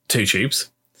 tubes.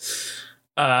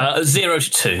 0 to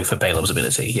 2 for Palob's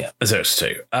ability, yeah. 0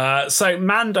 to 2. So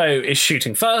Mando is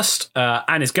shooting first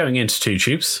and is going into 2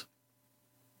 tubes.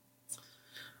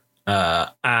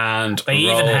 And they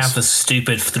even have the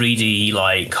stupid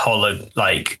 3D hollow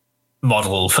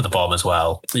model for the bomb as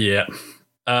well. Yeah.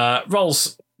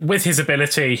 Rolls with his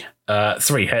ability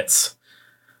 3 hits.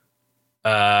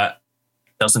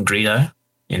 Doesn't Greedo.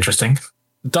 Interesting.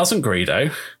 Doesn't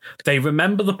Greedo. They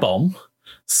remember the bomb.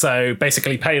 So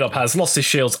basically, Palob has lost his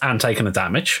shields and taken a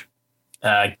damage.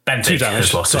 Benthic 2 damage.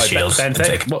 has lost his shields.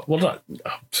 Benthic. What did I...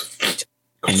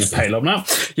 calling him Palob now.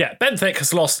 Yeah, Benthic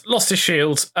has lost his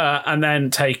shields and then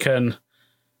taken...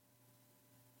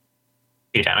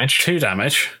 2 damage. 2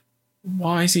 damage.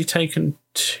 Why has he taken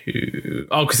 2?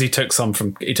 Oh, because he took one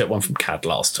from Cad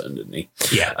last turn, didn't he?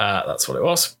 Yeah. That's what it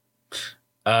was.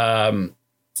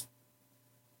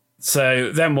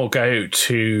 So then we'll go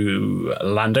to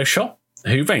Lando Shot,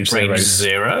 who range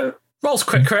 0. Rolls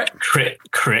crit.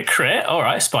 Crit. All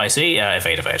right, spicy.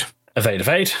 Evade.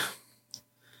 Evade.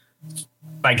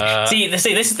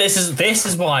 This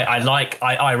is why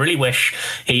I really wish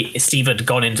Steve had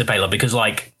gone into Palob because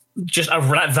just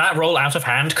that roll out of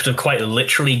hand could have quite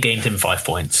literally gained him 5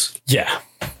 points. Yeah.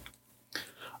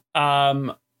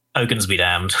 Ogans be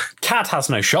damned. Cad has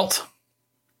no shot,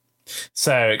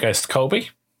 so it goes to Colby,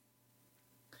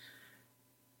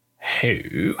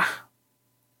 who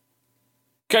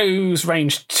goes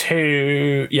range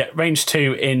 2. Yeah, range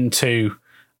 2 into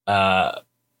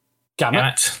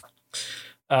Gamut.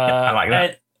 I like that.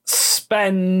 It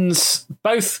spends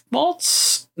both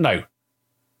mods. No.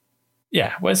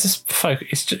 Yeah, where's this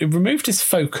focus? It removed his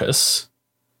focus.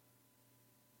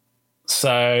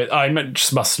 So I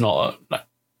must not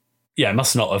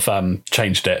have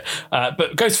changed it.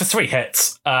 But goes for 3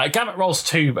 hits. Gamut rolls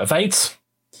 2 evades.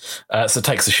 So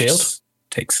takes a shield.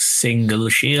 Takes a single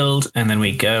shield, and then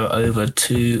we go over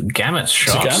to Gamut's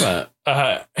shot. To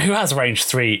Gamut, who has range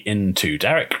 3 into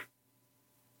Derek.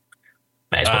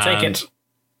 May as well take it.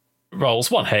 Rolls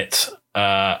 1 hit,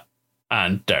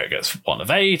 and Derek gets 1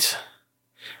 evade.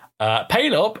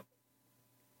 Palob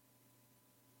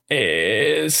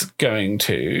is going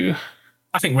to...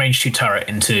 I think range 2 turret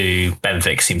into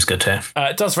Benthic seems good too.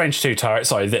 It does range 2 turret.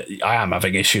 Sorry, I am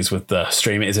having issues with the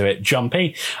stream. It is a bit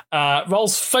jumpy.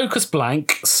 Rolls focus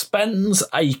blank, spends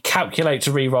a calculate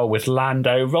to reroll with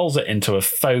Lando, rolls it into a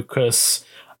focus,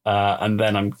 and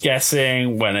then I'm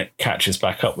guessing when it catches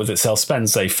back up with itself,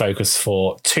 spends a focus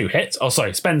for 2 hits. Oh,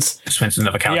 sorry, spends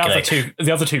another calculate.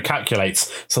 The other two calculates.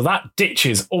 So that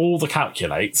ditches all the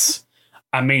calculates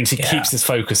and means he keeps his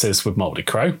focuses with Moldy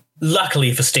Crow.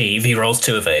 Luckily for Steve, he rolls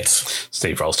 2 evades.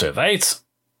 Steve rolls 2 evades.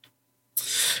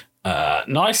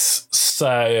 Nice.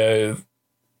 So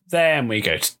then we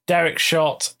go to Derek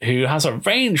Shot, who has a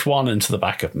range 1 into the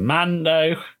back of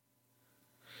Mando.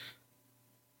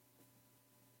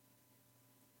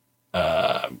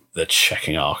 The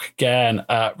checking arc again.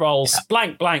 Rolls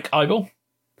blank eyeball.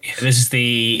 Yeah,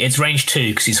 it's range 2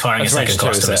 because he's firing a second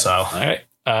cluster missile. Okay.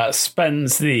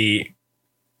 Spends the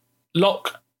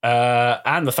lock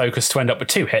and the focus to end up with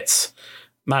 2 hits.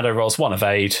 Mando rolls 1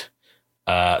 evade.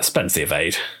 Spends the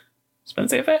evade.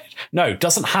 No,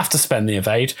 doesn't have to spend the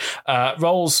evade.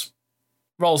 Rolls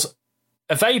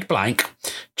evade blank.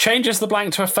 Changes the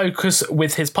blank to a focus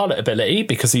with his pilot ability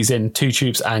because he's in 2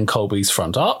 tubes and Colby's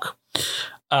front arc.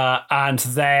 And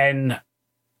then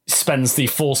spends the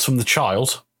force from the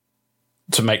child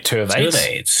to make 2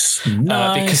 evades.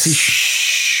 Nice. Because he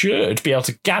should be able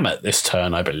to gamut this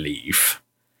turn, I believe.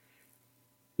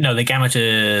 No, they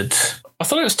gammuted. I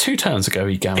thought it was 2 turns ago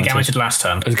he gammuted. They gammuted last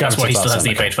turn. That's why he still has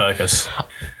the evade focus.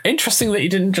 Interesting that he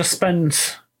didn't just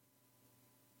spend...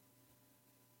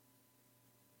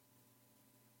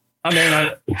 I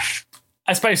mean,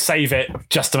 I suppose save it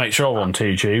just to make sure on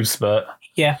 2 tubes, but...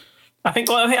 Yeah. I think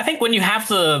when you have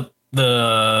the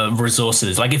the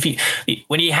resources. Like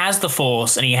when he has the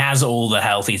Force and he has all the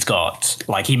health he's got,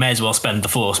 like he may as well spend the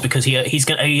Force because he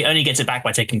only gets it back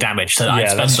by taking damage. So I'd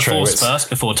spend the Force first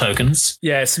before tokens.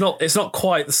 Yeah, it's not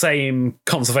quite the same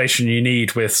conservation you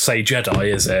need with, say,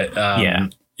 Jedi, is it?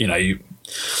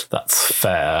 That's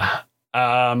fair.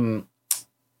 And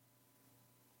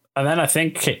then I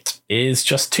think it is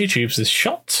just Two Tubes'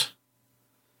 shot.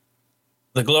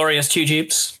 The glorious Two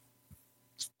Tubes.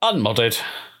 Unmodded.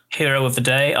 Hero of the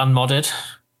day, unmodded.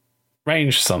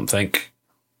 Range something.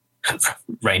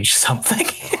 Range something.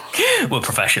 We're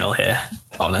professional here,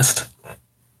 honest.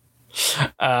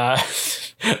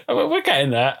 We're getting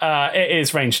there. It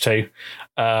is range 2.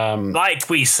 Like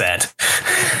we said.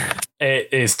 It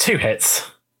is 2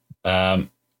 hits,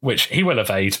 which he will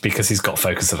evade because he's got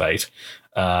focus evade.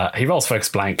 He rolls focus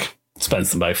blank,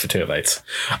 spends them both for 2 evades.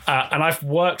 And I've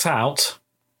worked out,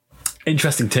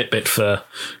 interesting tidbit for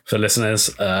listeners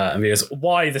and viewers,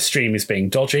 why the stream is being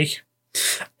dodgy.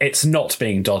 It's not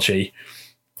being dodgy.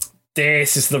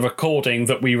 This is the recording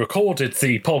that we recorded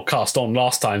the podcast on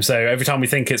last time. So every time we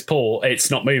think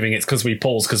it's not moving, it's because we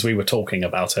paused because we were talking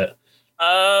about it.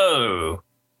 Oh.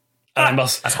 And I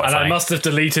must have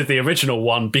deleted the original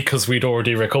one because we'd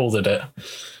already recorded it.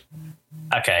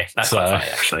 Okay, that's quite funny,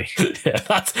 actually. Yeah,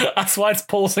 that's why it's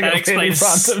pausing at really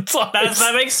random times.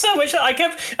 That makes so much.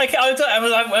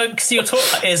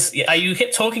 You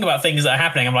keep talking about things that are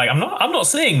happening. I'm like, I'm not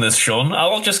seeing this, Sean.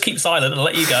 I'll just keep silent and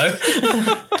let you go.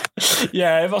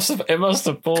 Yeah, it must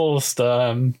have paused.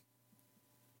 And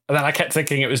then I kept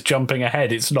thinking it was jumping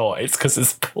ahead. It's not. It's because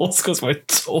it's paused because we're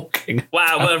talking.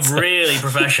 Wow, we're really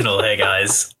professional here,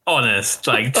 guys. Honest,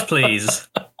 like, please.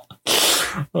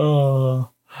 Oh.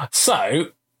 So,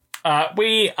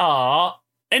 we are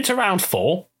into round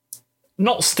 4.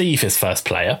 Not Steve is first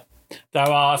player. There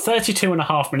are 32 and a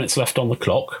half minutes left on the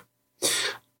clock.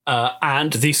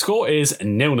 And the score is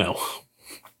 0-0.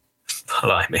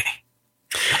 Blimey.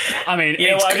 I mean,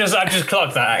 yeah, well, I've just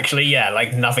clocked that, actually. Yeah,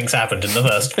 like nothing's happened in the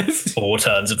first 4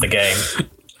 turns of the game.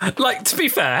 Like, to be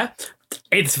fair,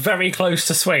 it's very close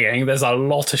to swinging. There's a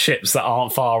lot of ships that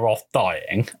aren't far off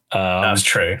dying. That's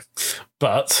true.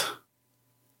 But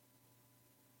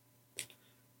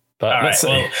all let's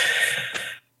right, see.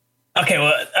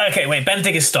 Okay, wait.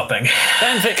 Benedict is stopping.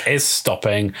 Benedict is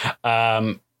stopping.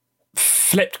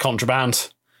 Flipped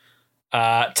contraband.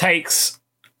 Takes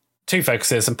 2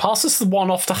 focuses and passes the one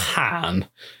off to Han.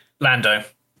 Lando.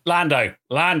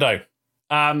 I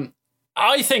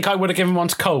think I would have given one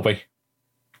to Colby.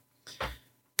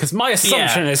 Because my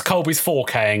assumption is Colby's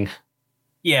 4King.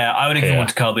 Yeah, I would have given one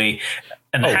to Colby.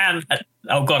 And Han...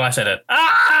 Oh, God, I said it.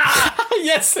 Ah!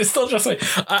 Yes, it's still just me.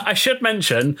 I should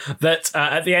mention that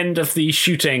at the end of the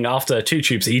shooting after Two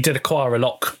Tubes, he did acquire a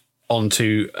lock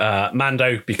onto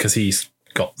Mando because he's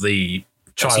got the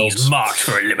child. He's marked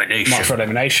for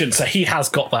elimination. So he has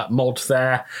got that mod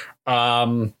there.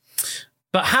 But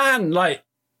Han, like,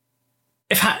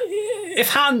 if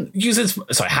Han uses...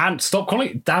 Sorry, Han, stop calling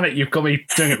it. Damn it, you've got me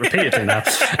doing it repeatedly now.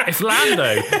 If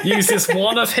Lando uses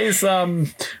one of his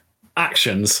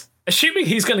actions, assuming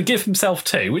he's going to give himself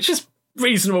 2, which is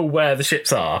reasonable where the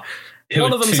ships are.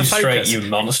 One of them's a focus. You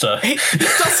monster. He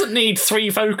doesn't need 3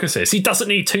 focuses. He doesn't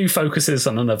need 2 focuses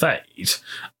and an evade.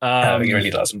 No, he really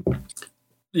doesn't.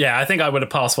 Yeah, I think I would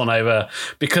have passed one over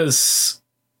because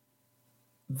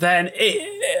then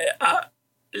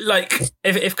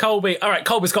if Colby... All right,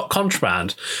 Colby's got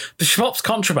contraband. The shop's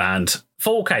contraband,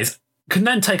 4Ks, can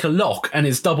then take a lock and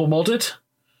is double modded.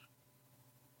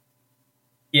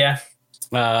 Yeah.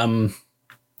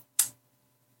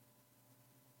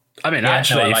 I mean,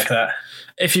 actually, I like that.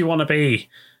 If you want to be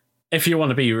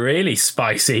really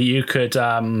spicy, you could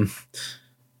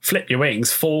flip your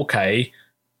wings 4K.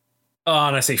 Oh,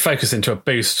 and I see focus into a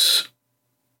boost.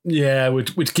 Yeah,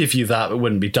 would give you that, but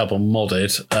wouldn't be double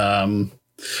modded.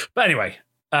 But anyway,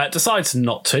 decides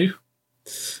not to.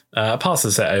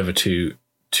 Passes it over to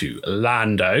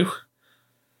Lando.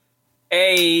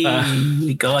 Hey,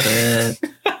 we got it.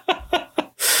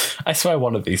 I swear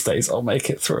one of these days I'll make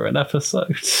it through an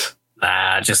episode.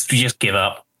 Nah, just give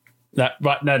up. No,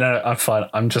 I'm fine.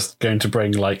 I'm just going to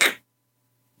bring just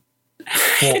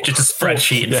a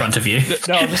spreadsheet in front of you.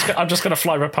 No, I'm just going to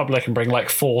fly Republic and bring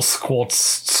 4 squad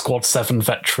 7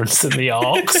 veterans in the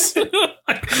arcs.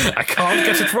 I can't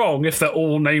get it wrong if they're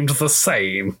all named the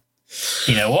same.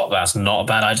 You know what? That's not a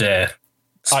bad idea.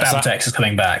 Spamtex is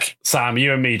coming back. Sam,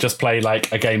 you and me just play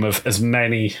a game of as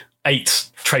many 8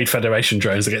 Trade Federation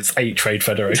drones against 8 Trade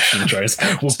Federation drones.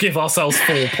 We'll give ourselves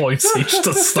 4 points each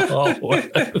to start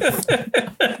with.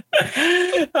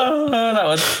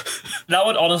 That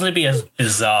would honestly be a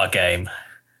bizarre game.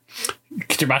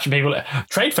 Could you imagine people?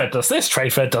 Tradefed does this.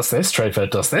 Tradefed does this.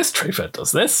 Tradefed does this. Tradefed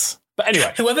does this. But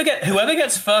anyway, Whoever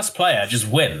gets first player just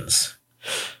wins.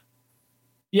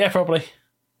 yeah, probably.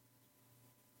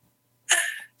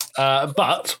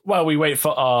 But while we wait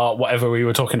for our whatever we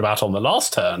were talking about on the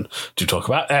last turn to talk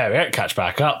about, there we go, catch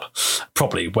back up.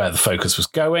 Probably where the focus was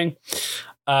going.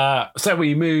 So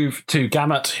we move to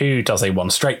Gamut, who does a 1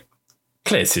 straight,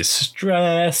 clears his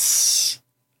stress,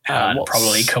 And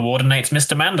probably coordinates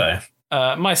Mr. Mando.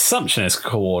 My assumption is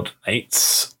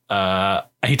coordinates.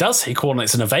 He does. He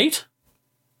coordinates an evade.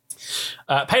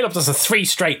 Paylob does a 3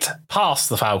 straight past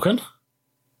the Falcon.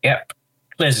 Yep.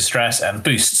 Clears the stress and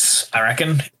boosts, I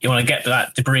reckon. You want to get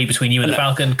that debris between you and the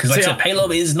Falcon, because like I said,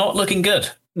 Paylob is not looking good.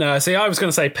 No, see, I was going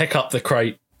to say pick up the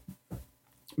crate.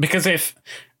 Because if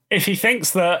he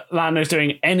thinks that Lando's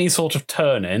doing any sort of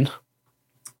turn-in,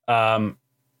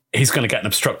 he's going to get an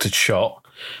obstructed shot.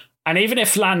 And even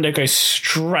if Lando goes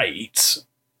straight,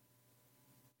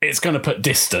 it's going to put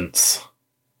distance.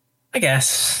 I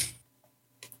guess.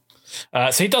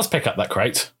 So he does pick up that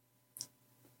crate.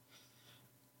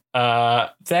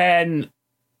 Then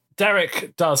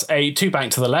Derek does a 2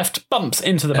 bank to the left, bumps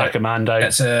into the back of Mando.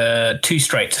 That's a 2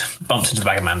 straight, bumps into the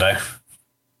back of Mando.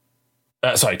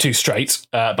 2 straight,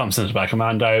 bumps into the back of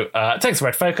Mando. Takes a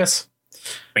red focus.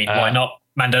 I mean, why not?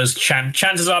 Mando's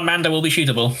chances are Mando will be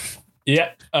shootable.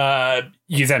 Yeah.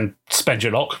 You then spend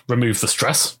your lock, remove the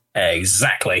stress.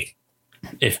 Exactly.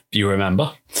 If you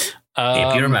remember.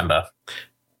 If you remember.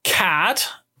 CAD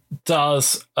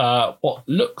does what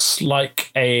looks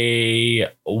like a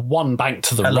 1 bank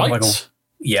to the right.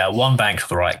 Yeah, 1 bank to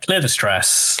the right. Clear the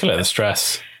stress. Clear the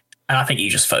stress. And I think you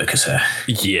just focus her.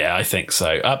 Yeah, I think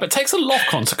so. But takes a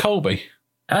lock onto Colby.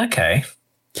 Okay.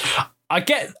 I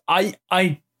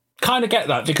kind of get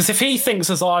that, because if he thinks,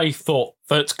 as I thought,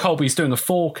 that Colby's doing a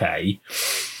 4K,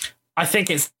 I think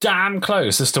it's damn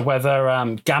close as to whether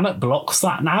Gamut blocks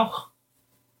that now.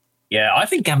 Yeah, I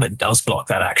think Gambit does block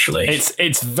that, actually.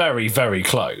 It's very, very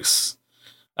close.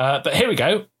 But here we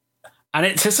go. And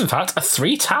it is, in fact, a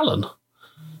 3 Talon.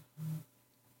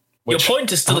 Your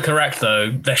point is still correct,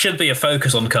 though. There should be a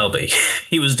focus on Colby.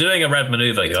 He was doing a red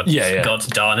maneuver. God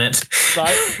darn it.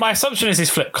 My assumption is he's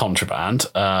flipped contraband.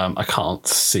 I can't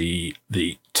see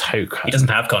the token. He doesn't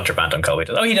have contraband on Colby.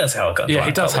 Oh, he does have contraband. Yeah,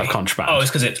 he does have contraband. Oh,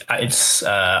 it's because it's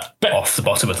off the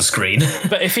bottom of the screen.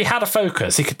 But if he had a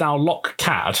focus, he could now lock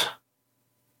CAD.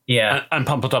 Yeah. And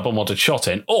pump a double modded shot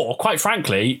in. Or, quite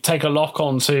frankly, take a lock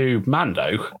onto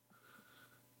Mando.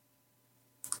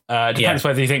 Depends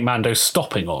whether you think Mando's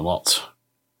stopping or not.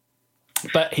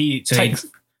 But he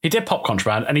did pop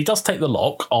contraband, and he does take the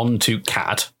lock onto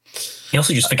CAD. He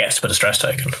also just forgets to put a stress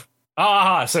token.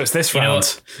 So it's this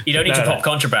round. You don't need to pop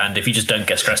contraband if you just don't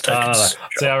get stress tokens. No.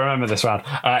 See, I remember this round.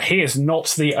 He is not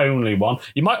the only one.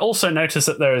 You might also notice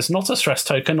that there is not a stress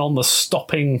token on the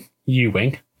stopping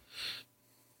U-wing.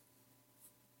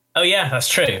 Oh, yeah, that's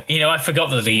true. I forgot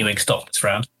that the U-wing stopped this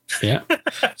round. Yeah.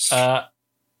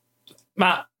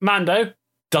 Mando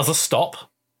does a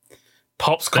stop,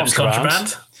 pops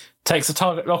contraband, takes a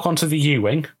target lock onto the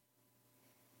U-wing,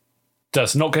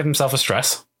 does not give himself a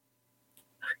stress.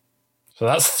 So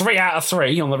that's 3 out of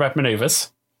 3 on the red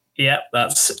maneuvers. Yeah,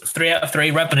 that's 3 out of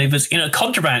 3 red maneuvers.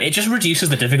 Contraband, it just reduces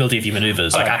the difficulty of your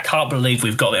maneuvers. I can't believe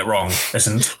we've got it wrong this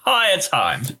entire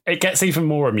time. It gets even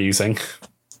more amusing.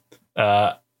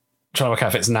 Trying to work out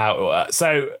if it's now.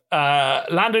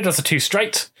 Lando does a 2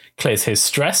 straight, clears his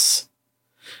stress.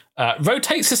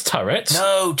 Rotates his turret.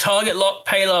 No, target lock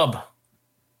Paylob.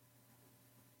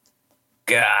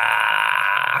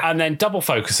 And then double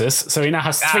focuses. So he now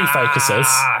has 3 focuses.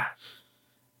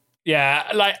 Yeah,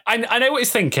 I know what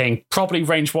he's thinking. Probably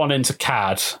range 1 into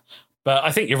CAD. But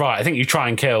I think you're right. I think you try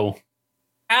and kill.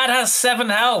 CAD has 7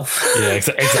 health. Yeah,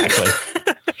 exactly.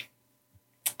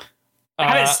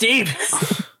 Have it, Steve.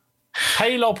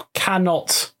 Paylob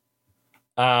cannot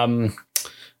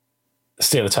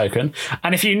steal a token.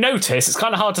 And if you notice, it's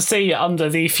kind of hard to see under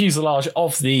the fuselage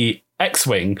of the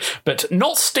X-Wing, but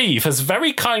Not Steve has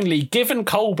very kindly given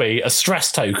Colby a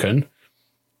stress token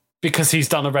because he's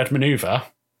done a red maneuver.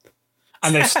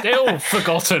 And they've still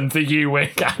forgotten the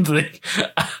U-Wing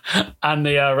and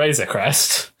the Razor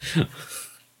Crest.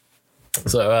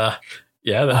 So,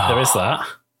 there is that.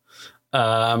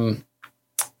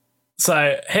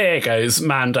 So here goes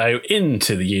Mando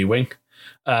into the U-Wing.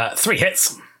 3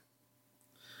 hits.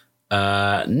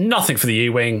 Nothing for the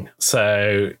U-Wing,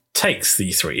 so takes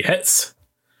the 3 hits.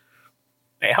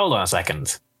 Hey, hold on a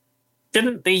second.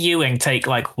 Didn't the U-Wing take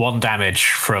 1 damage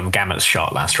from Gamut's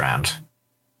shot last round?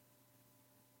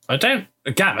 I don't...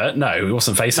 Gamut? No, he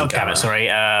wasn't facing Not Gamut, sorry.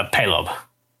 Paylob.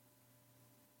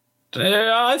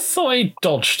 I thought he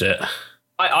dodged it.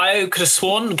 I could have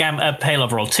sworn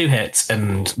Palov rolled 2 hits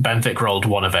and Benthic rolled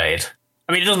 1 evade.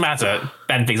 I mean, it doesn't matter.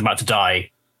 Benthic's about to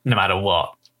die no matter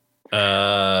what.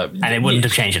 And it wouldn't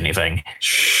have changed anything.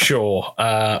 Sure.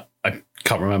 I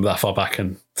can't remember that far back,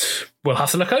 and we'll have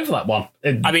to look over that one.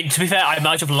 I mean, to be fair, I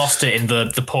might have lost it in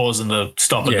the pause and the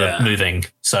stop and the moving.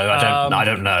 So I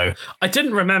don't know. I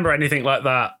didn't remember anything like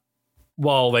that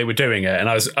while they were doing it, and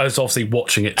I was obviously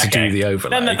watching it to do the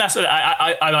overlay. Then that's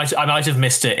I might have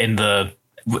missed it in the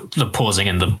pausing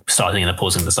and the starting and the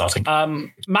pausing and the starting.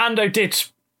 Mando did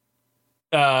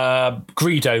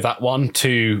Greedo that one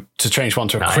to change one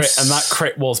to a crit, and that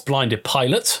crit was blinded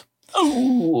pilot.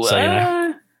 Oh, so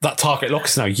that target lock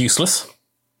is now useless.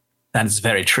 That is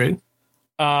very true.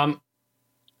 Han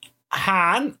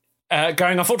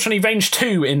going unfortunately range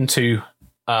 2 into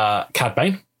Cad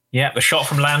Bane. Yeah, the shot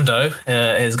from Lando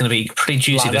is going to be pretty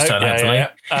juicy this turn, hopefully.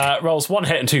 Yeah. Rolls 1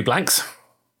 hit and 2 blanks.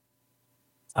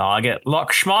 Target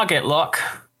lock, schmarget lock.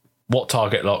 What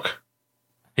target lock?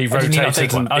 He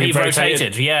rotated. He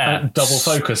rotated, yeah. And double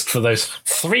focused for those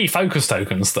 3 focus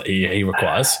tokens that he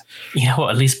requires. You know what?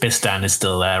 At least Bistan is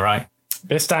still there, right?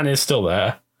 Bistan is still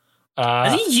there.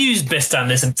 Has he used Bistan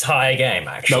this entire game,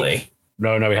 actually?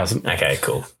 Nope. No, he hasn't. Okay,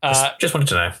 cool. Just wanted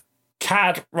to know.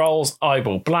 Cad rolls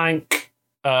eyeball blank.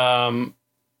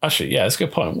 Actually, yeah, that's a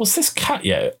good point. Was this Cat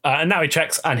yet? And now he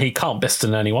checks, and he can't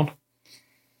Bistan anyone.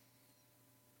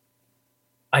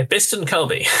 I Bistan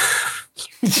Colby.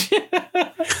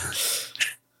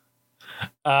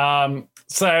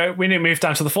 So we need to move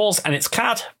down to the falls, and it's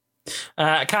Cad.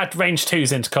 Cad range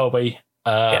 2s into Colby.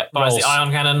 Fires the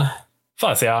ion cannon.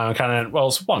 Fires the ion cannon.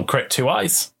 Rolls 1 crit, 2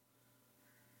 eyes.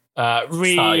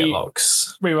 Target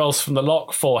locks. Rerolls from the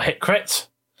lock for hit crit.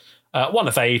 1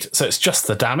 evade, so it's just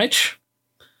the damage.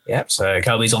 Yep, so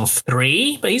Colby's on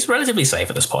 3, but he's relatively safe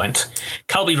at this point.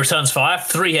 Colby returns fire,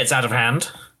 3 hits out of hand.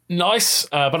 Nice,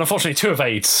 but unfortunately 2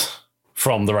 evades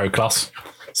from the rogue class,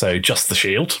 so just the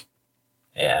shield.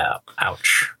 Yeah,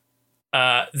 ouch.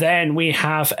 Then we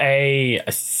have I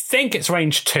think it's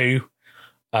range 2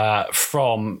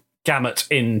 from Gamut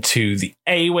into the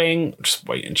A-wing. Just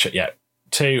wait and check,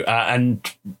 2, and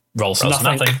rolls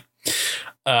nothing.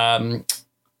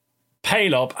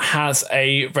 Palob has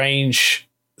a range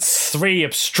 3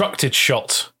 obstructed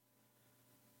shot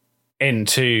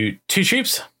into 2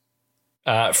 tubes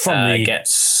from the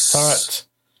gets turret.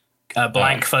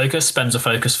 Blank focus, spends a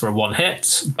focus for a 1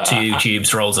 hit. 2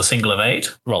 tubes, rolls a single evade.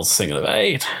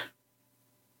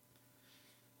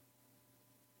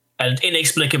 And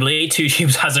inexplicably, 2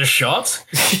 tubes has a shot.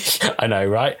 I know,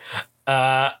 right?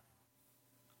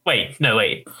 Wait.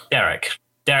 Derek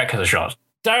has a shot.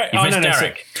 Derek, You've missed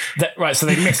Derek. Right, so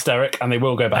they missed Derek, and they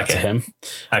will go back to him.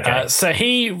 Okay. So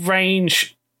he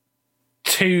range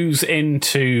 2s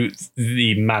into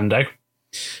the Mando.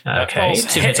 Okay,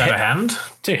 2 hits out of hand.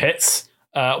 2 hits.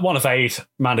 1 evade.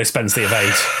 Mando spends the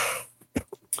evade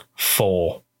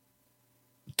for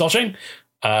dodging.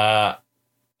 And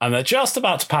they're just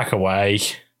about to pack away.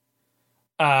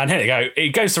 And here they go. He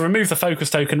goes to remove the focus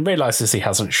token, realizes he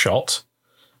hasn't shot.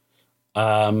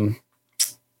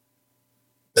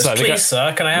 Please,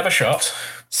 sir, can I have a shot?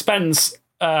 Spends,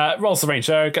 rolls the range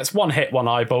arrow, gets 1 hit, 1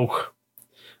 eyeball.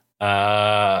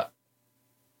 Mando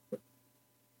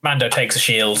takes a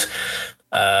shield.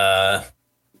 I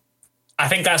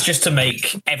think that's just to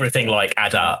make everything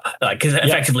add up. Because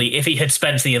effectively, if he had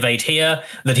spent the evade here,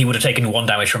 then he would have taken 1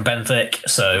 damage from Benthic.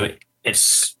 So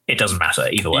it doesn't matter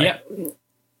either way. Yep.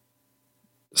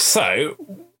 So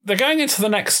they're going into the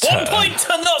next 1 point to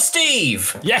not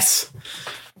Steve. Yes.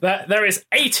 There is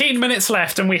 18 minutes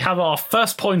left, and we have our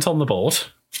first point on the board.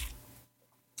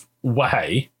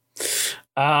 Way.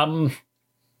 Now,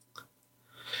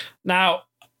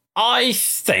 I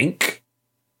think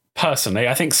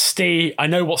Steve, I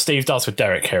know what Steve does with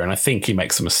Derek here, and I think he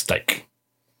makes a mistake.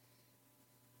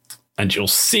 And you'll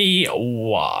see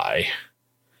why.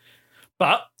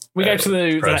 But we go to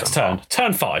the next turn.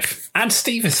 Turn 5. And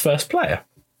Steve is first player.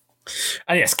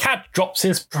 And yes, Cad drops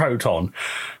his proton.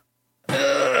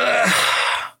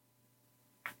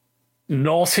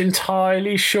 Not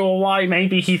entirely sure why.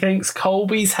 Maybe he thinks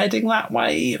Colby's heading that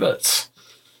way, but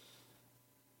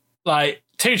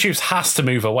 2 tubes has to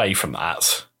move away from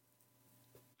that.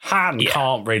 Han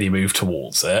can't really move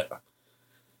towards it.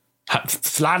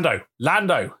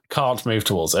 Lando can't move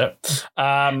towards it.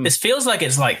 This feels like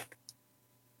it's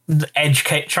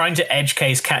trying to edge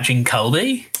case catching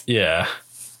Colby. Yeah.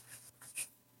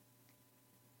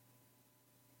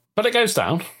 But it goes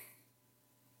down.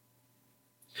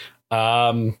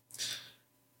 Now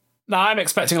I'm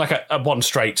expecting a 1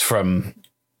 straight from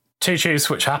Two tubes,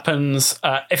 which happens.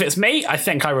 If it's me, I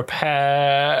think I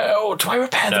repair. Oh, do I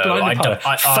repair the blind opponent?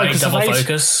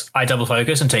 I double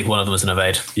focus and take one of them as an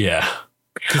evade. Yeah.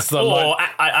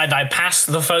 I pass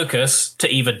the focus to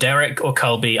either Derek or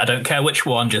Colby. I don't care which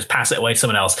one, just pass it away to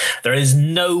someone else. There is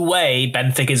no way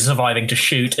Benthic is surviving to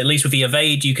shoot. At least with the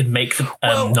evade, you can make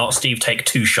not Steve take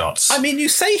 2 shots. I mean, you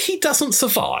say he doesn't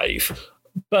survive,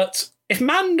 but if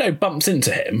Mando bumps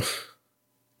into him,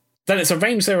 then it's a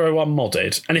range 0-1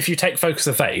 modded, and if you take focus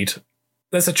evade,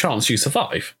 there's a chance you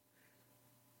survive.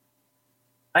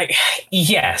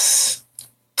 Yes.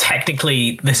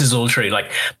 Technically, this is all true.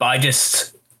 But I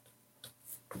just,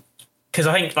 because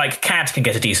I think Cad can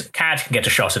get a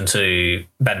shot into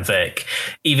Benthic.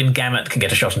 Even Gamut can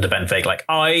get a shot into Benthic.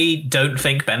 I don't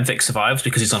think Benthic survives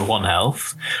because he's on 1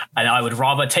 health, and I would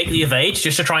rather take the evade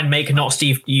just to try and make not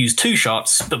Steve use 2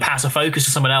 shots, but pass a focus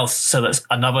to someone else so that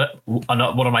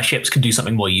one of my ships can do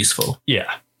something more useful.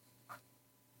 Yeah.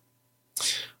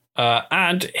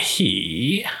 And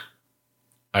he.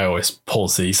 I always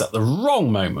pause these at the wrong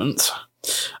moment.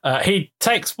 He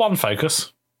takes 1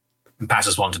 focus. And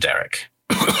passes 1 to Derek.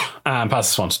 And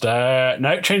passes 1 to Derek.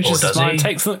 No, changes his mind,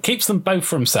 keeps them both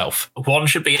for himself. 1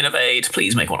 should be an evade.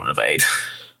 Please make 1 an evade.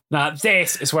 Now,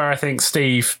 this is where I think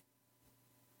Steve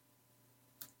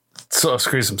sort of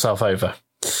screws himself over.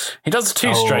 He does a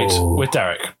 2 straight with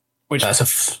Derek, which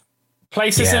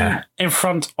places him in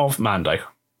front of Mando.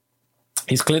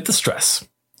 He's cleared the stress.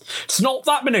 It's not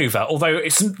that maneuver, although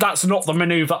that's not the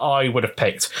maneuver I would have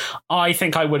picked. I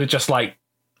think I would have just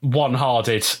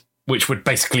one-harded, which would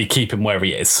basically keep him where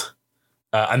he is.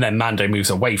 And then Mando moves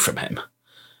away from him.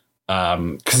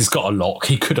 Because he's got a lock.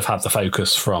 He could have had the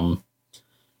focus from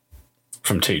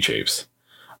 2 tubes.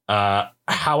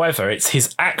 However, it's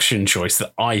his action choice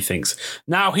that I think's...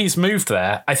 Now he's moved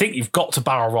there, I think you've got to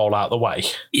barrel roll out the way.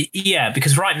 Yeah,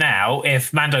 because right now,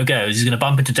 if Mando goes, he's going to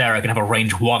bump into Derek and have a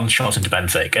range 1 shot into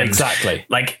Benthic. And, exactly.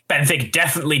 Benthic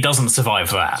definitely doesn't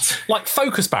survive that.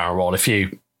 Focus barrel roll if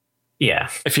you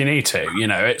need to,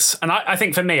 it's... And I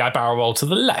think for me, I barrel roll to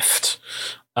the left.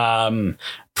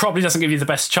 Probably doesn't give you the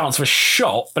best chance of a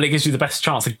shot, but it gives you the best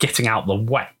chance of getting out the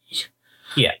way.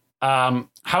 Yeah.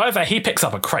 However, he picks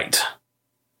up a crate.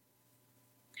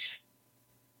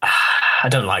 I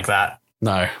don't like that.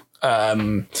 No.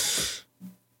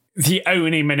 The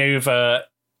only maneuver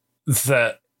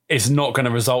that is not going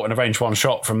to result in a range 1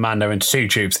 shot from Mando into 2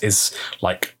 tubes is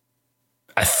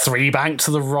a 3 bank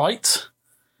to the right.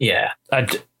 Yeah.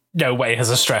 And no way has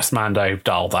a stressed Mando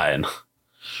dialed that in.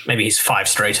 Maybe he's 5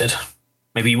 straighted.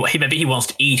 Maybe he wants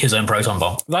to eat his own proton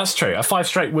bomb. That's true. A 5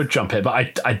 straight would jump it,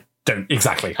 but I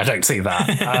don't see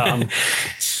that.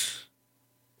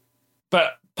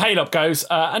 But Paylob goes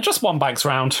and just 1 banks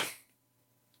round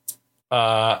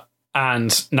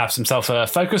and nabs himself a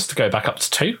focus to go back up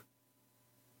to 2.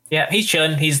 Yeah, he's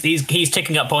chilling. He's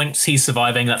ticking up points. He's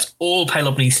surviving. That's all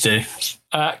Paylob needs to do.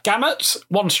 Gamut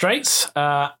 1 straight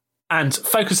and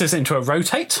focuses into a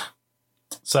rotate.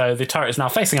 So the turret is now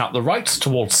facing out the right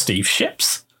towards Steve's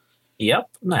ships. Yep.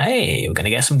 Hey, we're going to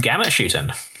get some Gamut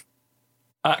shooting.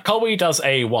 Colby does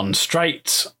a 1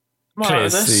 straight,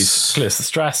 clears the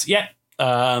stress. Yeah,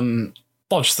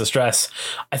 dodges the stress.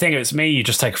 I think if it's me, you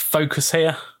just take a focus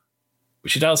here,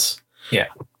 which he does. Yeah.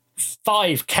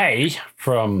 5k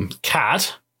from Cad.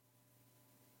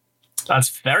 That's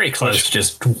very close to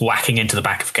just whacking into the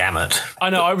back of Gamut. I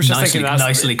know, I was just thinking that's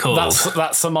nicely called.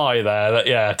 That's Samai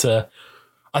there.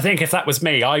 I think if that was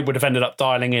me, I would have ended up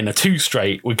dialing in a 2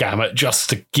 straight with Gamut just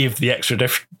to give the extra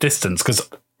distance, because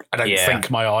I don't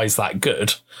think my eye's that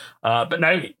good. But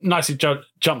no, nicely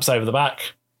jumps over the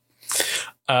back.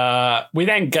 We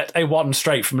then get a 1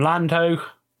 straight from Lando.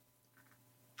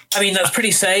 I mean, that's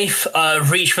pretty safe.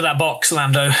 Reach for that box,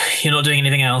 Lando. You're not doing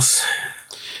anything else.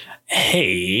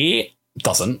 He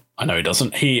doesn't. I know he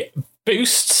doesn't. He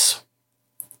boosts,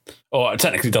 or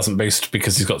technically doesn't boost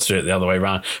because he's got to do it the other way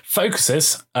around.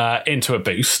 Focuses into a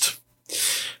boost.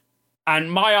 And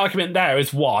my argument there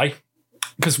is why.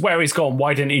 Because where he's gone,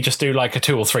 why didn't he just do a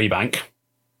 2 or 3 bank?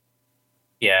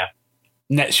 Yeah.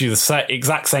 Nets you the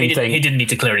exact same thing. He didn't need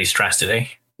to clear any stress, did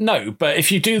he? No, but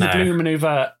if you do the blue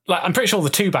maneuver, I'm pretty sure the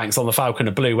 2 banks on the Falcon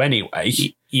are blue anyway.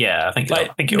 Yeah, I think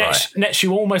you're right. Nets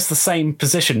you almost the same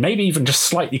position, maybe even just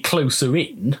slightly closer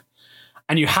in,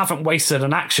 and you haven't wasted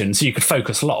an action, so you could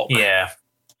focus lock. Yeah.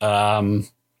 I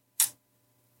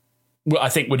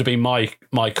think would have been my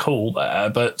call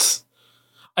there, but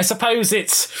I suppose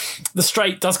it's the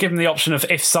straight does give him the option of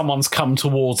if someone's come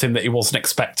towards him that he wasn't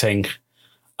expecting.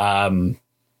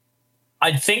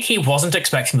 I think he wasn't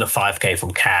expecting the 5k from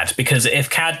Cad, because if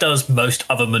Cad does most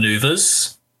other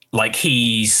maneuvers, Like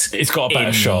he's got a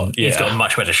better shot. He's Yeah. got a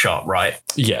much better shot, right?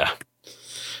 Yeah.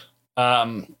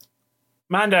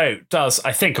 Mando does,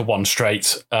 I think, a one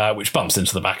straight, which bumps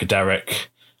into the back of Derek.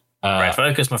 Red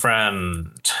focus, my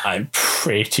friend. I'm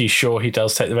pretty sure he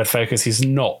does take the red focus. He's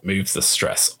not moved the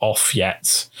stress off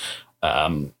yet.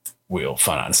 We'll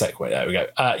find out in a sec. Wait, there we go.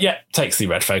 Yeah, takes the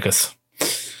red focus.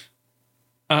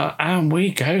 And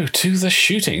we go to the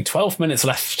shooting. 12 minutes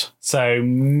left. So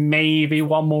maybe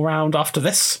one more round after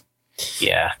this.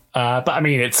 Yeah. But I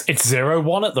mean, it's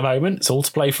 0-1 at the moment. It's all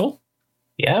to play for.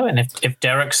 Yeah, and if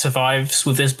Derek survives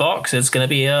with this box, it's going to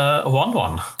be a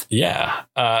 1-1. Yeah.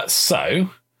 So,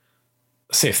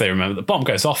 see if they remember. The bomb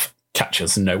goes off,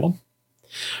 catches no one.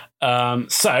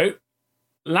 So,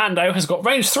 Lando has got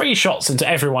range 3 shots into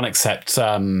everyone except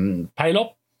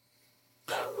Palob.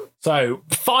 So,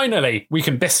 finally, we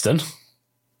can Biston.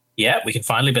 Yeah, we can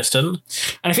finally Biston.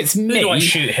 And if it's Who do I me...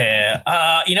 shoot here?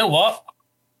 You know what?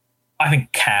 I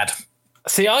think Cad.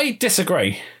 See, I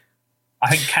disagree. I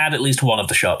think Cad at least one of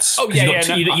the shots. Oh, 'Cause yeah, you've got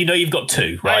yeah, two, no, you know you've got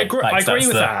 2, right? I agree, Like, I agree that's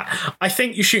with that. I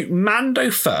think you shoot Mando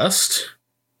first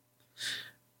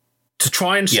to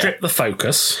try and strip the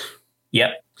focus.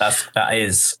 Yep, that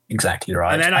is exactly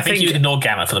right. And then I think you think- ignore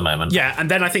Gamma for the moment. Yeah, and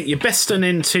then I think you Biston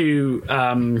into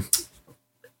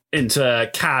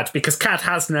Cad, because Cad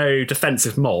has no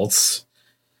defensive mods,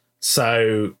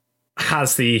 so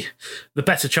has the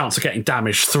better chance of getting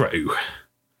damage through.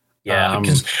 Yeah,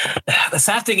 because the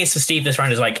sad thing is for Steve this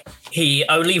round is like he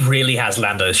only really has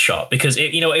Lando's shot, because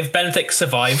if Benthic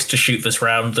survives to shoot this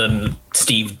round, then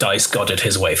Steve dice godded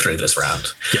his way through this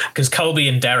round. Because Colby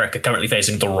and Derek are currently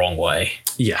facing the wrong way.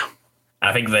 Yeah.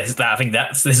 I think this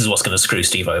is what's going to screw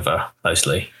Steve over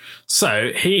mostly.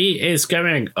 So he is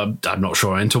going, I'm not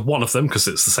sure, into one of them because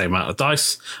it's the same amount of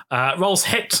dice. Rolls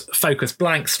hit, focus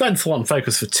blank, strength 1,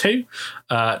 focus for 2.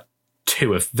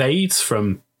 2 evades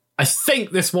from, I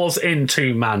think this was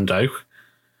into Mando.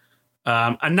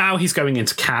 And now he's going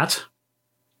into Cad.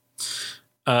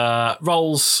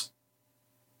 Rolls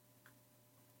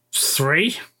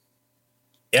 3.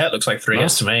 Yeah, it looks like 3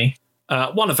 yes to me.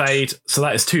 1 evade, so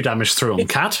that is 2 damage through on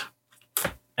Cad.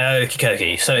 Okie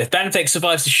dokie. So if Benthic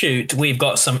survives to shoot, we've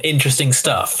got some interesting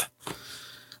stuff.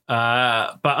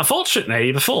 But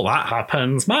unfortunately, before that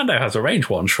happens, Mando has a range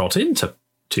 1 shot into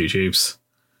 2 tubes.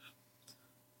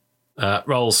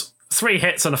 Rolls 3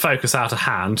 hits and a focus out of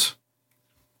hand.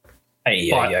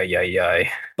 Hey.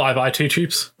 Bye 2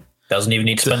 tubes. Doesn't even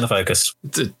need to spend the focus.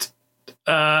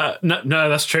 No,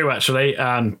 that's true actually.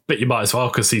 But you might as well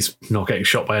because he's not getting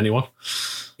shot by anyone.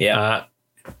 Yeah.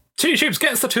 2 tubes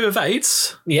gets the 2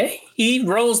 evades. Yeah, he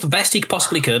rolls the best he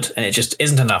possibly could, and it just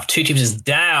isn't enough. 2 tubes is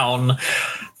down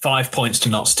 5 points to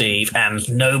not Steve,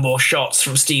 and no more shots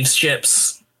from Steve's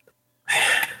ships.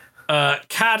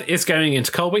 Cad is going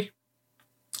into Colby.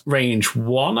 Range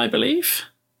 1, I believe.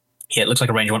 Yeah, it looks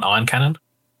like a range 1 iron cannon.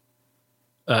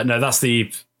 No, that's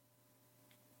the...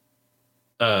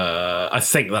 I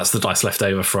think that's the dice left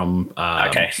over from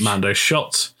Mando's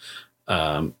shot.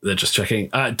 They're just checking.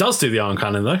 It does do the iron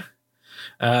cannon, though.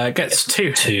 Gets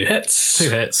 2 hits. 2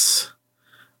 hits.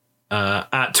 2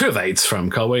 evades from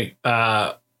Colby.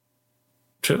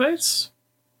 2 evades?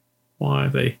 Why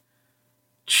have they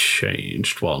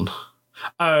changed one?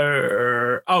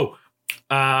 Was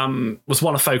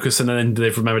 1 a focus and then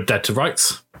they've remembered dead to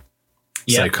rights.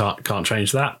 Yeah. So can't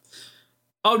change that.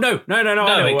 Oh, no. No,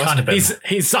 it can't have been.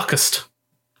 He's Zuckust.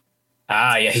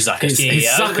 Yeah, he's Zuckust. He's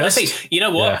Zuckust. You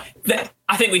know what? Yeah.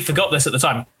 I think we forgot this at the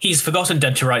time. He's forgotten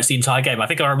dead to rights the entire game. I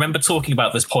think I remember talking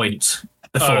about this point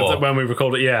before. When we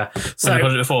recorded it, yeah. So, when we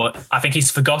recorded it before, I think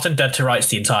he's forgotten dead to rights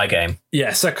the entire game.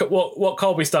 Yeah, so what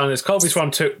Colby's done is Colby's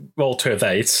rolled 2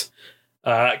 evades.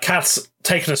 Kat's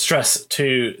taken a stress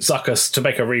to Zuckus to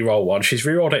make a reroll 1. She's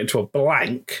rerolled it into a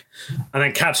blank, and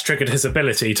then Kat's triggered his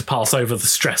ability to pass over the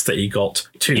stress that he got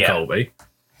to Colby.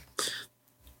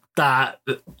 That...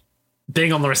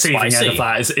 Being on the receiving end of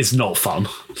that is not fun.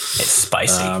 It's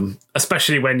spicy.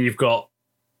 Especially when you've got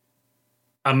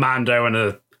a Mando and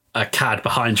a Cad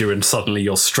behind you and suddenly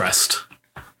you're stressed.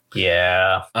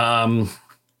 Yeah. But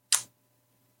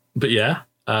yeah.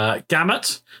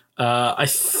 Gamut, I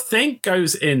think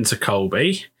goes into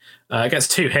Colby. Gets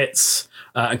 2 hits,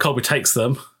 and Colby takes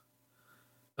them.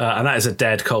 And that is a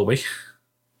dead Colby.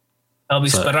 Colby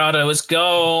Sperado is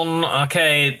gone.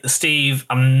 Okay, Steve,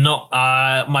 I'm not...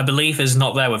 my belief is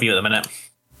not there with you at the minute.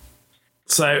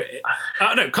 So,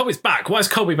 no, Colby's back. Why is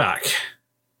Colby back?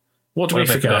 What do we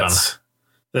forget?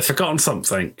 They've forgotten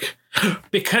something.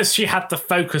 Because she had the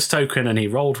focus token and he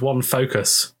rolled 1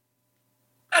 focus.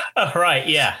 Oh, right,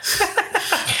 yeah.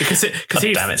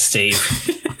 Damn it, Steve.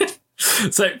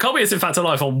 So, Colby is in fact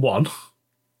alive on 1.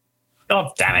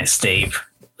 God damn it, Steve.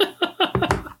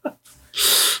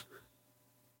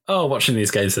 Oh, watching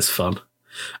these games is fun.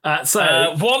 So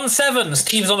 1-7.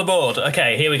 Steve's on the board.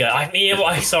 Okay, here we go.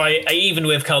 Sorry, even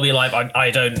with Colby alive, I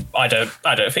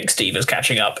don't think Steve is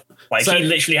catching up. Like, he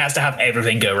literally has to have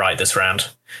everything go right this round.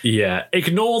 yeah,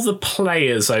 ignore the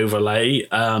players overlay.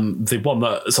 The one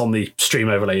that's on the stream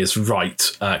overlay is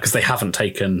right because they haven't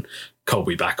taken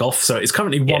Colby back off, so it's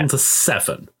currently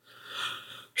 1-7.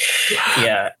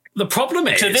 Yeah. The problem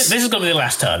is... So this is going to be the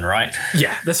last turn, right?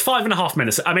 Yeah, there's 5.5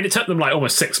 minutes. I mean, it took them like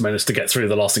almost 6 minutes to get through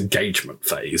the last engagement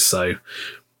phase, so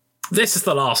this is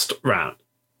the last round.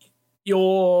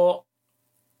 You're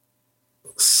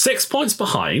 6 points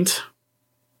behind,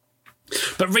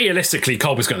 but realistically,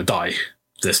 Colby's going to die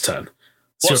this turn.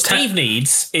 So what Steve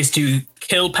needs is to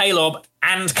kill Palob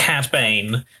and Cad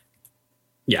Bane,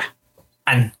 yeah.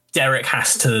 and Derek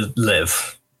has to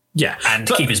live. Yeah. And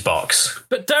keep his box.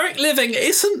 But Derek living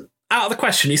isn't out of the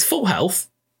question. He's full health.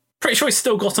 Pretty sure he's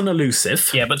still got an elusive.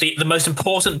 Yeah, but the most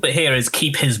important bit here is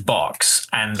keep his box.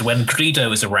 And when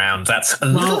Greedo is around, that's a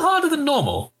little harder than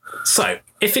normal. So,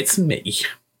 if it's me,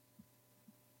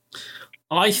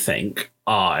 I think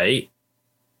I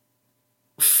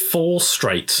fall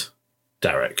straight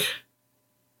Derek.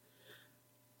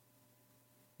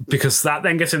 Because that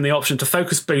then gives him the option to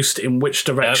focus boost in which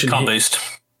direction Can't boost.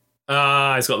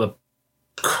 He's got the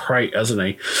crate, hasn't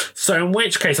he? So in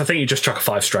which case, I think you just chuck a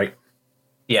 5 straight.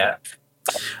 Yeah.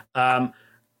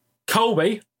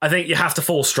 Colby, I think you have to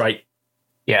fall straight.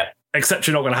 Yeah. Except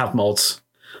you're not going to have mods.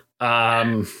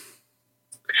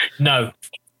 No.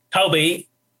 Colby,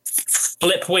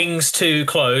 flip wings to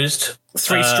closed.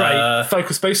 3 straight,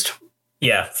 focus boost.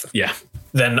 Yeah. Yeah.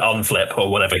 Then on flip or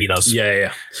whatever he does.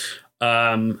 Yeah.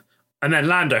 And then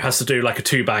Lando has to do like a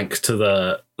 2 bank to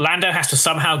the... Lando has to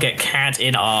somehow get Cad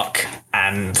in arc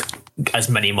and as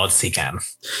many mods as he can.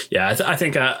 Yeah, I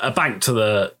think a bank to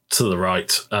the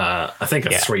right. I think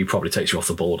a 3 probably takes you off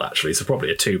the board, actually. So probably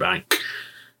a 2 bank.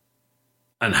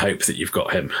 And hope that you've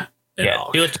got him in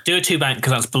arc. Do a 2 bank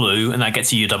because that's blue and that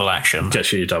gets you your double action.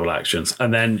 Gets you your double actions.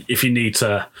 And then if you need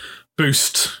to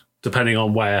boost, depending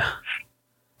on where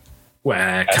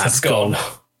Cad's gone.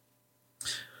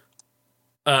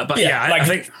 But I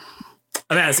think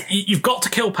you've got to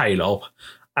kill Palob,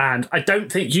 and I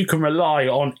don't think you can rely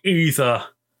on either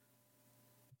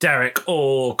Derek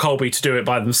or Colby to do it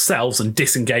by themselves and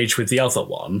disengage with the other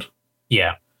one.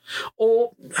 Yeah.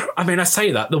 Or, I mean, I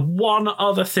say that. The one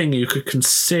other thing you could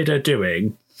consider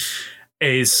doing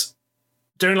is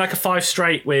doing like a 5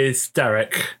 straight with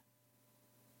Derek,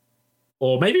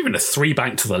 or maybe even a 3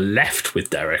 bank to the left with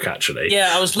Derek, actually. Yeah,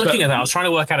 I was looking at that. I was trying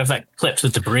to work out if that clips the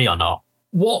debris or not.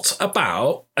 What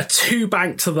about a 2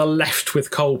 bank to the left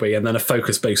with Colby and then a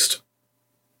focus boost?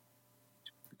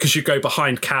 Because you go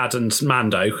behind Cad and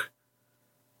Mando.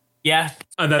 Yeah,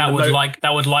 and then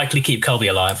that would likely keep Colby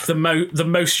alive. The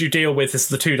most you deal with is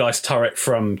the 2 dice turret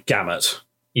from Gamut.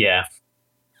 Yeah.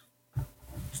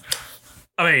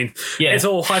 I mean, it's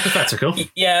all hypothetical.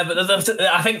 Yeah, but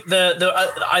I think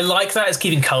I like that as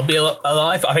keeping Colby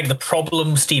alive. I think the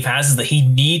problem Steve has is that he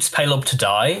needs Palob to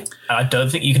die, and I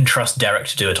don't think you can trust Derek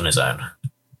to do it on his own.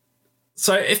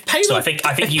 So if Palob,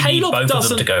 I think you need both of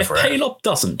them to go for it. If Palob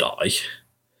doesn't die,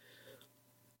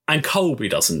 and Colby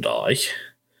doesn't die,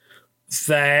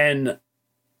 then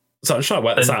so I'm trying to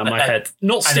work this out in my head.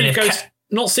 Not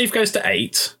Steve goes to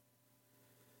 8.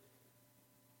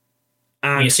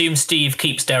 And we assume Steve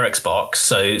keeps Derek's box,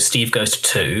 so Steve goes to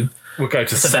 2. We'll go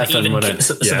to 7, wouldn't it?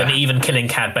 So then even killing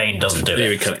Cad Bane doesn't do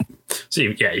it. So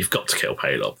you've got to kill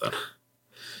Palob then.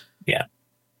 Yeah.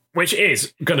 Which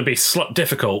is going to be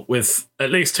difficult with at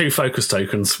least 2 focus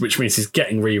tokens, which means he's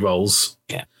getting rerolls.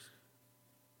 Yeah.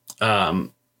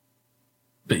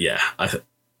 But yeah,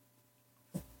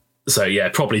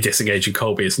 probably disengaging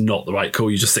Colby is not the right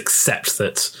call. You just accept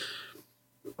that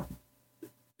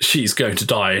she's going to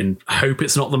die and hope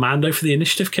it's not the Mando for the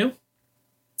initiative kill.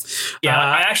 Yeah,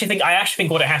 I actually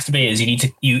think what it has to be is you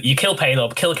kill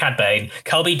Palob, kill Cad Bane,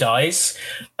 Colby dies.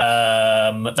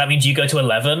 That means you go to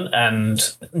 11 and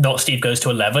not Steve goes to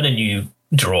 11 and you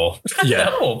draw.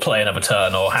 Yeah. Or play another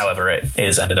turn or however it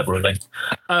is ended up ruling.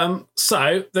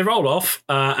 So they roll off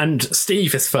and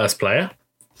Steve is first player.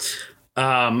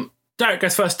 Derek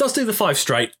goes first, does do the 5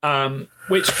 straight,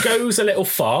 which goes a little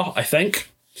far, I think.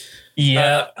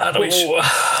 Yeah,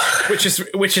 which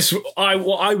is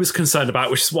what I was concerned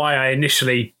about, which is why I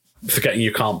initially, forgetting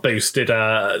you can't boost,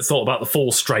 thought about the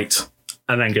 4 straight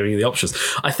and then giving you the options.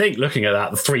 I think looking at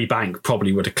that, the 3 bank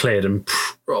probably would have cleared and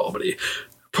probably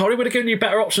would have given you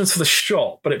better options for the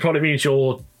shot, but it probably means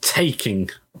you're taking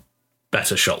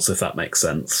better shots, if that makes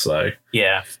sense. So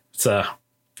yeah, it's a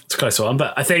It's a close one,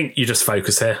 but I think you just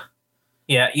focus here.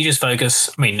 Yeah, you just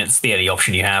focus. I mean, it's the only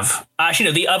option you have. Actually,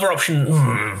 no, the other option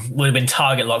would have been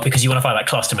target lock because you want to fire that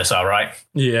cluster missile, right?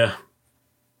 Yeah.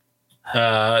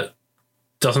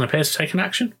 Doesn't appear to take an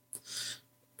action.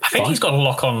 I think he's got a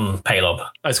lock on Palob.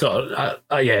 Oh, it's got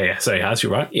yeah. So he has.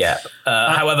 You're right. Yeah.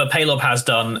 However, Palob has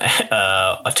done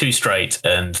a 2 straight,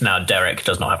 and now Derek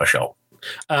does not have a shot.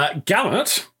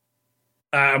 Gallant.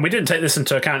 And we didn't take this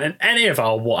into account in any of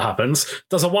our what happens.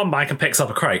 Does a 1 bank and picks up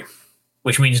a crate.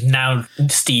 Which means now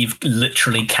Steve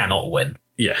literally cannot win.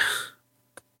 Yeah.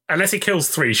 Unless he kills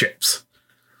 3 ships.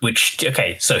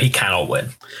 So he cannot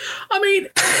win. I mean,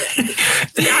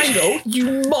 the angle,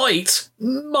 you might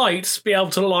be able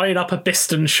to line up a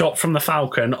Biston shot from the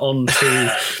Falcon onto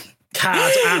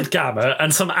Cad and Gamma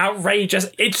and some outrageous...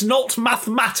 It's not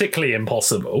mathematically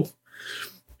impossible.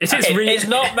 It's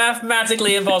not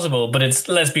mathematically impossible, but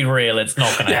let's be real, it's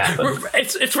not going to happen.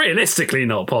 It's realistically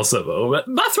not possible, but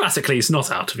mathematically it's not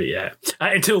out of it yet.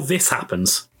 Until this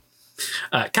happens.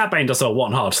 Cad Bane does a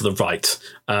 1 hard to the right,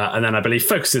 and then I believe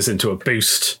focuses into a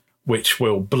boost, which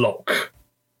will block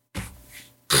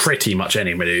pretty much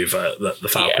any manoeuvre that the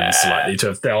Falcon's likely to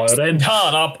have dialed in.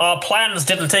 Khan, our plans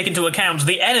didn't take into account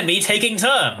the enemy taking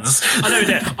turns.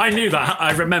 I knew that.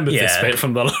 I remembered this bit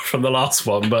from the last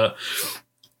one, but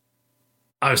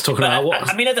I was talking about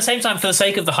what? I mean, at the same time, for the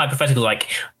sake of the hypothetical, like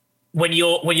when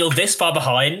you're this far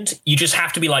behind, you just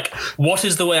have to be like, what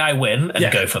is the way I win,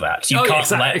 and go for that. You can't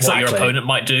let what your opponent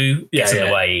might do get in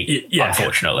the way.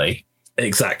 Unfortunately,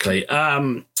 exactly.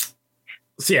 And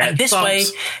this way,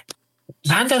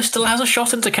 Lando still has a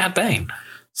shot into Cad Bane.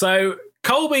 So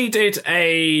Colby did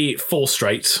a 4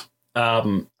 straight.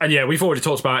 And we've already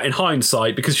talked about it. In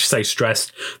hindsight, because you stay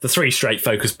stressed, the 3 straight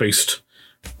focus boost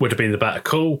would have been the better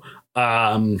call.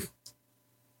 And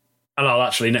I'll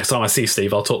actually, next time I see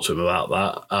Steve, I'll talk to him about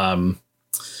that.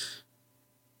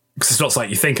 Because it's not something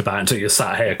you think about until you're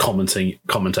sat here commentating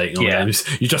on games.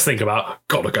 You just think about,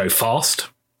 gotta go fast.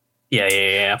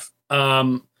 Yeah.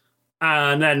 And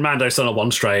then Mando's done a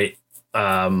 1 straight.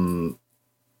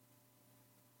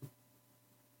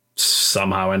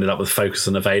 Somehow ended up with focus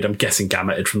and evade. I'm guessing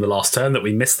gammated from the last turn that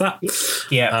we missed that.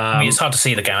 Yeah, I mean, it's hard to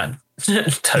see the gamut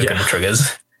token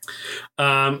triggers.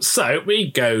 So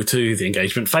we go to the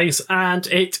engagement phase, and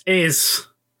it is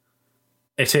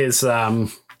Lando.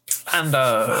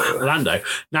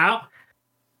 Now,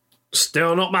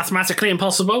 still not mathematically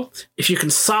impossible. If you can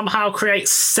somehow create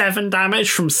 7 damage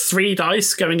from 3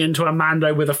 dice going into a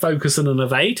Mando with a focus and an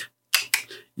evade,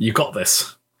 you got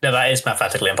this. No, that is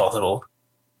mathematically impossible.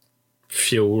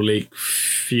 Fuel leak,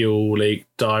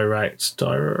 direct.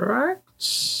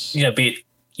 Yeah, but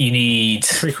you need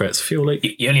 3 crits, fuel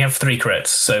leak. You only have 3 crits,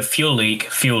 so fuel leak,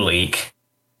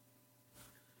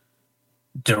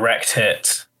 direct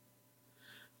hit,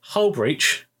 Hull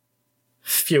breach,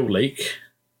 fuel leak,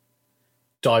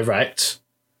 direct,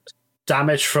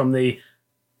 damage from the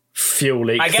fuel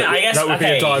leak. I guess that would be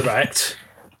a direct.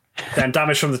 Then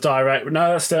damage from the direct.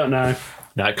 No, still no.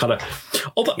 No, kind of.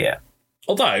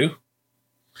 Although,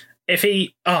 if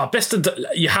he Biston,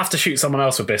 you have to shoot someone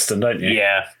else with Biston, don't you?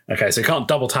 Yeah. Okay, so you can't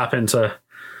double tap into.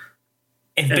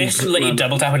 If Biston let you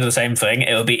double tap into the same thing,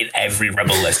 it will be in every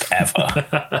Rebel list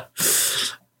ever.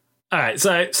 All right,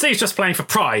 so Steve's just playing for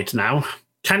pride now.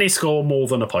 Can he score more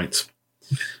than a point?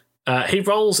 He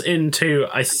rolls into,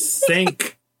 I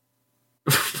think.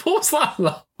 What's that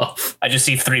laugh? I just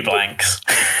see 3 blanks.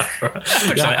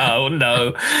 Like, oh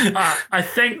no. I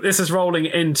think this is rolling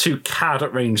into Cad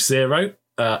at range 0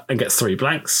 and gets 3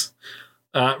 blanks.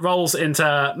 Rolls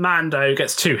into Mando,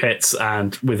 gets 2 hits,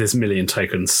 and with his million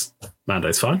tokens,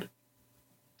 Mando's fine.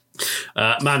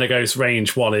 Mando goes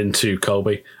range 1 into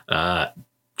Colby.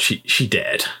 She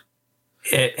dead.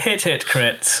 Hit,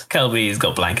 crit. Colby's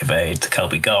got blank evade.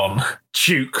 Colby gone.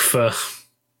 Duke for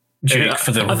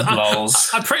the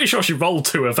lols. I'm pretty sure she rolled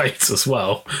 2 evades as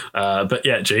well. But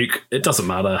yeah, Duke. It doesn't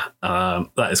matter.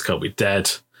 That is Colby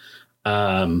dead.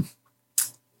 Paylob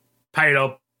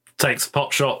takes a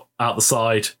pot shot out the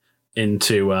side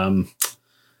into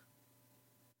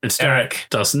Derek.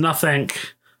 Does nothing.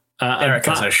 Derek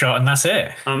has a shot, and that's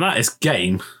it. And that is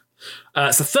game.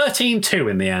 So 13-2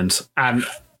 in the end. And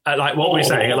like what were we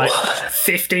saying? At like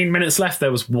 15 minutes left,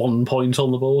 there was 1 point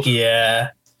on the board.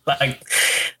 Yeah. Like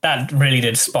that really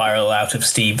did spiral out of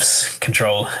Steve's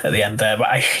control at the end there. But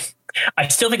I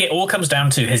still think it all comes down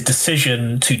to his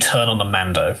decision to turn on the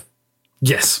Mando.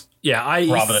 Yes. Yeah.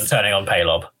 Rather than turning on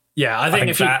Paylob. Yeah, I think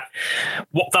if that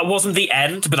wasn't the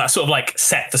end, but that sort of like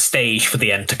set the stage for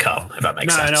the end to come, if that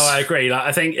makes sense. No, I agree. Like,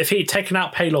 I think if he'd taken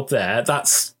out Paylob there,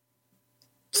 that's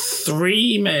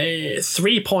 3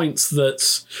 points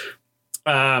that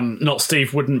Not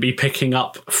Steve wouldn't be picking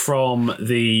up from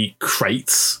the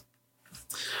crates.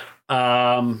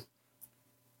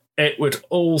 It would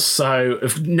also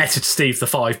have netted Steve the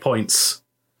 5 points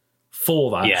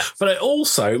for that. Yeah. But it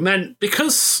also meant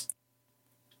because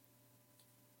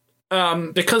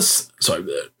Benthic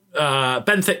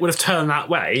would have turned that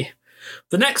way.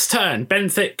 The next turn,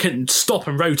 Benthic can stop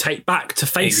and rotate back to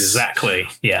face. Exactly.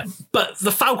 Yeah. But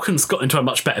the Falcons got into a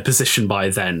much better position by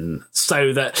then,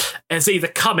 so that it's either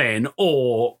come in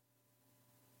or.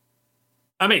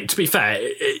 I mean, to be fair,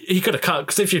 he could have cut,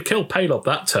 because if you kill Palob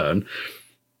that turn.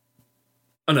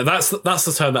 Oh no, that's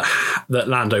the turn that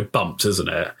Lando bumped, isn't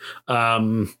it?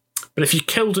 But if you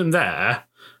killed him there,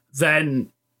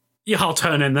 then you hard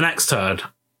turn in the next turn.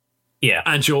 Yeah.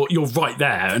 And you're right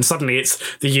there, and suddenly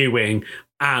it's the U-Wing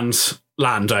and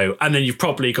Lando, and then you've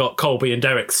probably got Colby and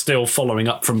Derek still following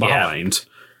up from behind.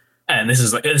 Yeah. And this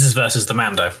is versus the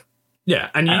Mando. Yeah,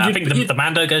 and I think the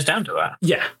Mando goes down to that.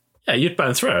 Yeah, you'd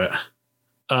burn through it.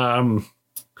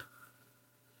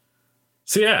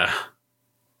 So yeah.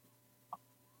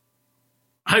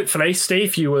 Hopefully,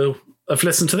 Steve, you will have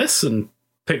listened to this and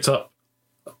picked up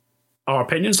our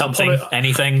opinions.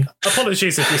 Anything.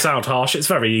 Apologies if we sound harsh. It's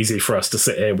very easy for us to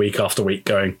sit here week after week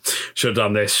going, should have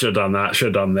done this, should have done that, should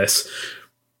have done this.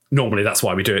 Normally, that's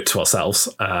why we do it to ourselves.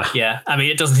 Yeah, I mean,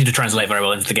 it doesn't seem to translate very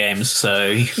well into the games,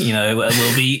 so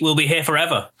we'll be here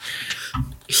forever.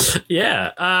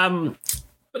 Yeah,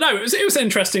 but no, it was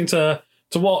interesting to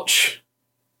watch.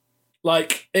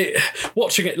 Like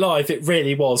watching it live, it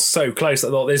really was so close. I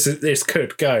thought this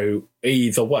could go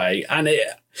either way, and it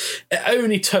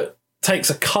only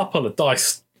takes a couple of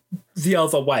dice the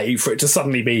other way for it to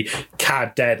suddenly be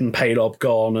Cad dead and Palob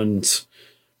gone.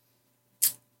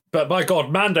 But by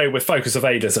God, Mando with Focus of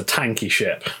Ada is a tanky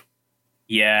ship.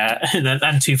 Yeah,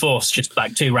 and 2 Force, just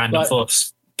like 2 random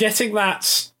Force. Getting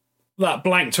that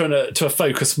blank to a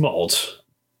Focus mod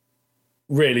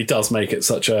really does make it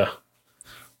such a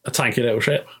tanky little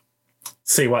ship.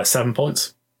 See why it's 7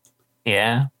 points.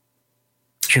 Yeah.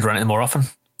 Should run it more often.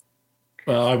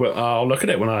 Well, I'll look at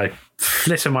it when I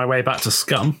flitter my way back to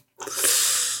Scum.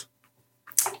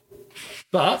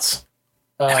 But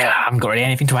I haven't got really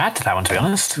anything to add to that one, to be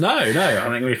honest. No.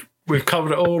 I think we've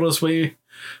covered it all as we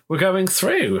were going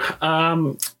through.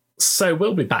 So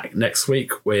we'll be back next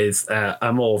week with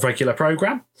a more regular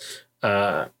program.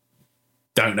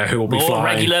 Don't know who will be flying. More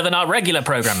regular than our regular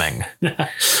programming.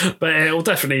 But it'll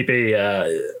definitely be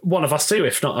one of us two,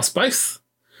 if not us both.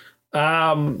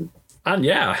 And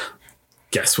yeah,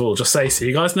 guess we'll just say see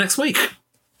you guys next week.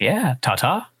 Yeah,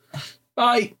 ta-ta.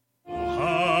 Bye. Hi.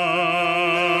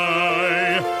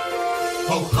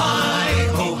 Oh, hi,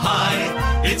 oh,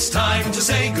 hi. It's time to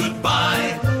say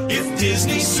goodbye. If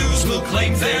Disney zoos will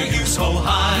claim their use, ho,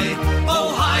 hi.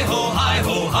 Oh, hi, ho, hi,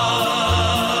 ho, hi.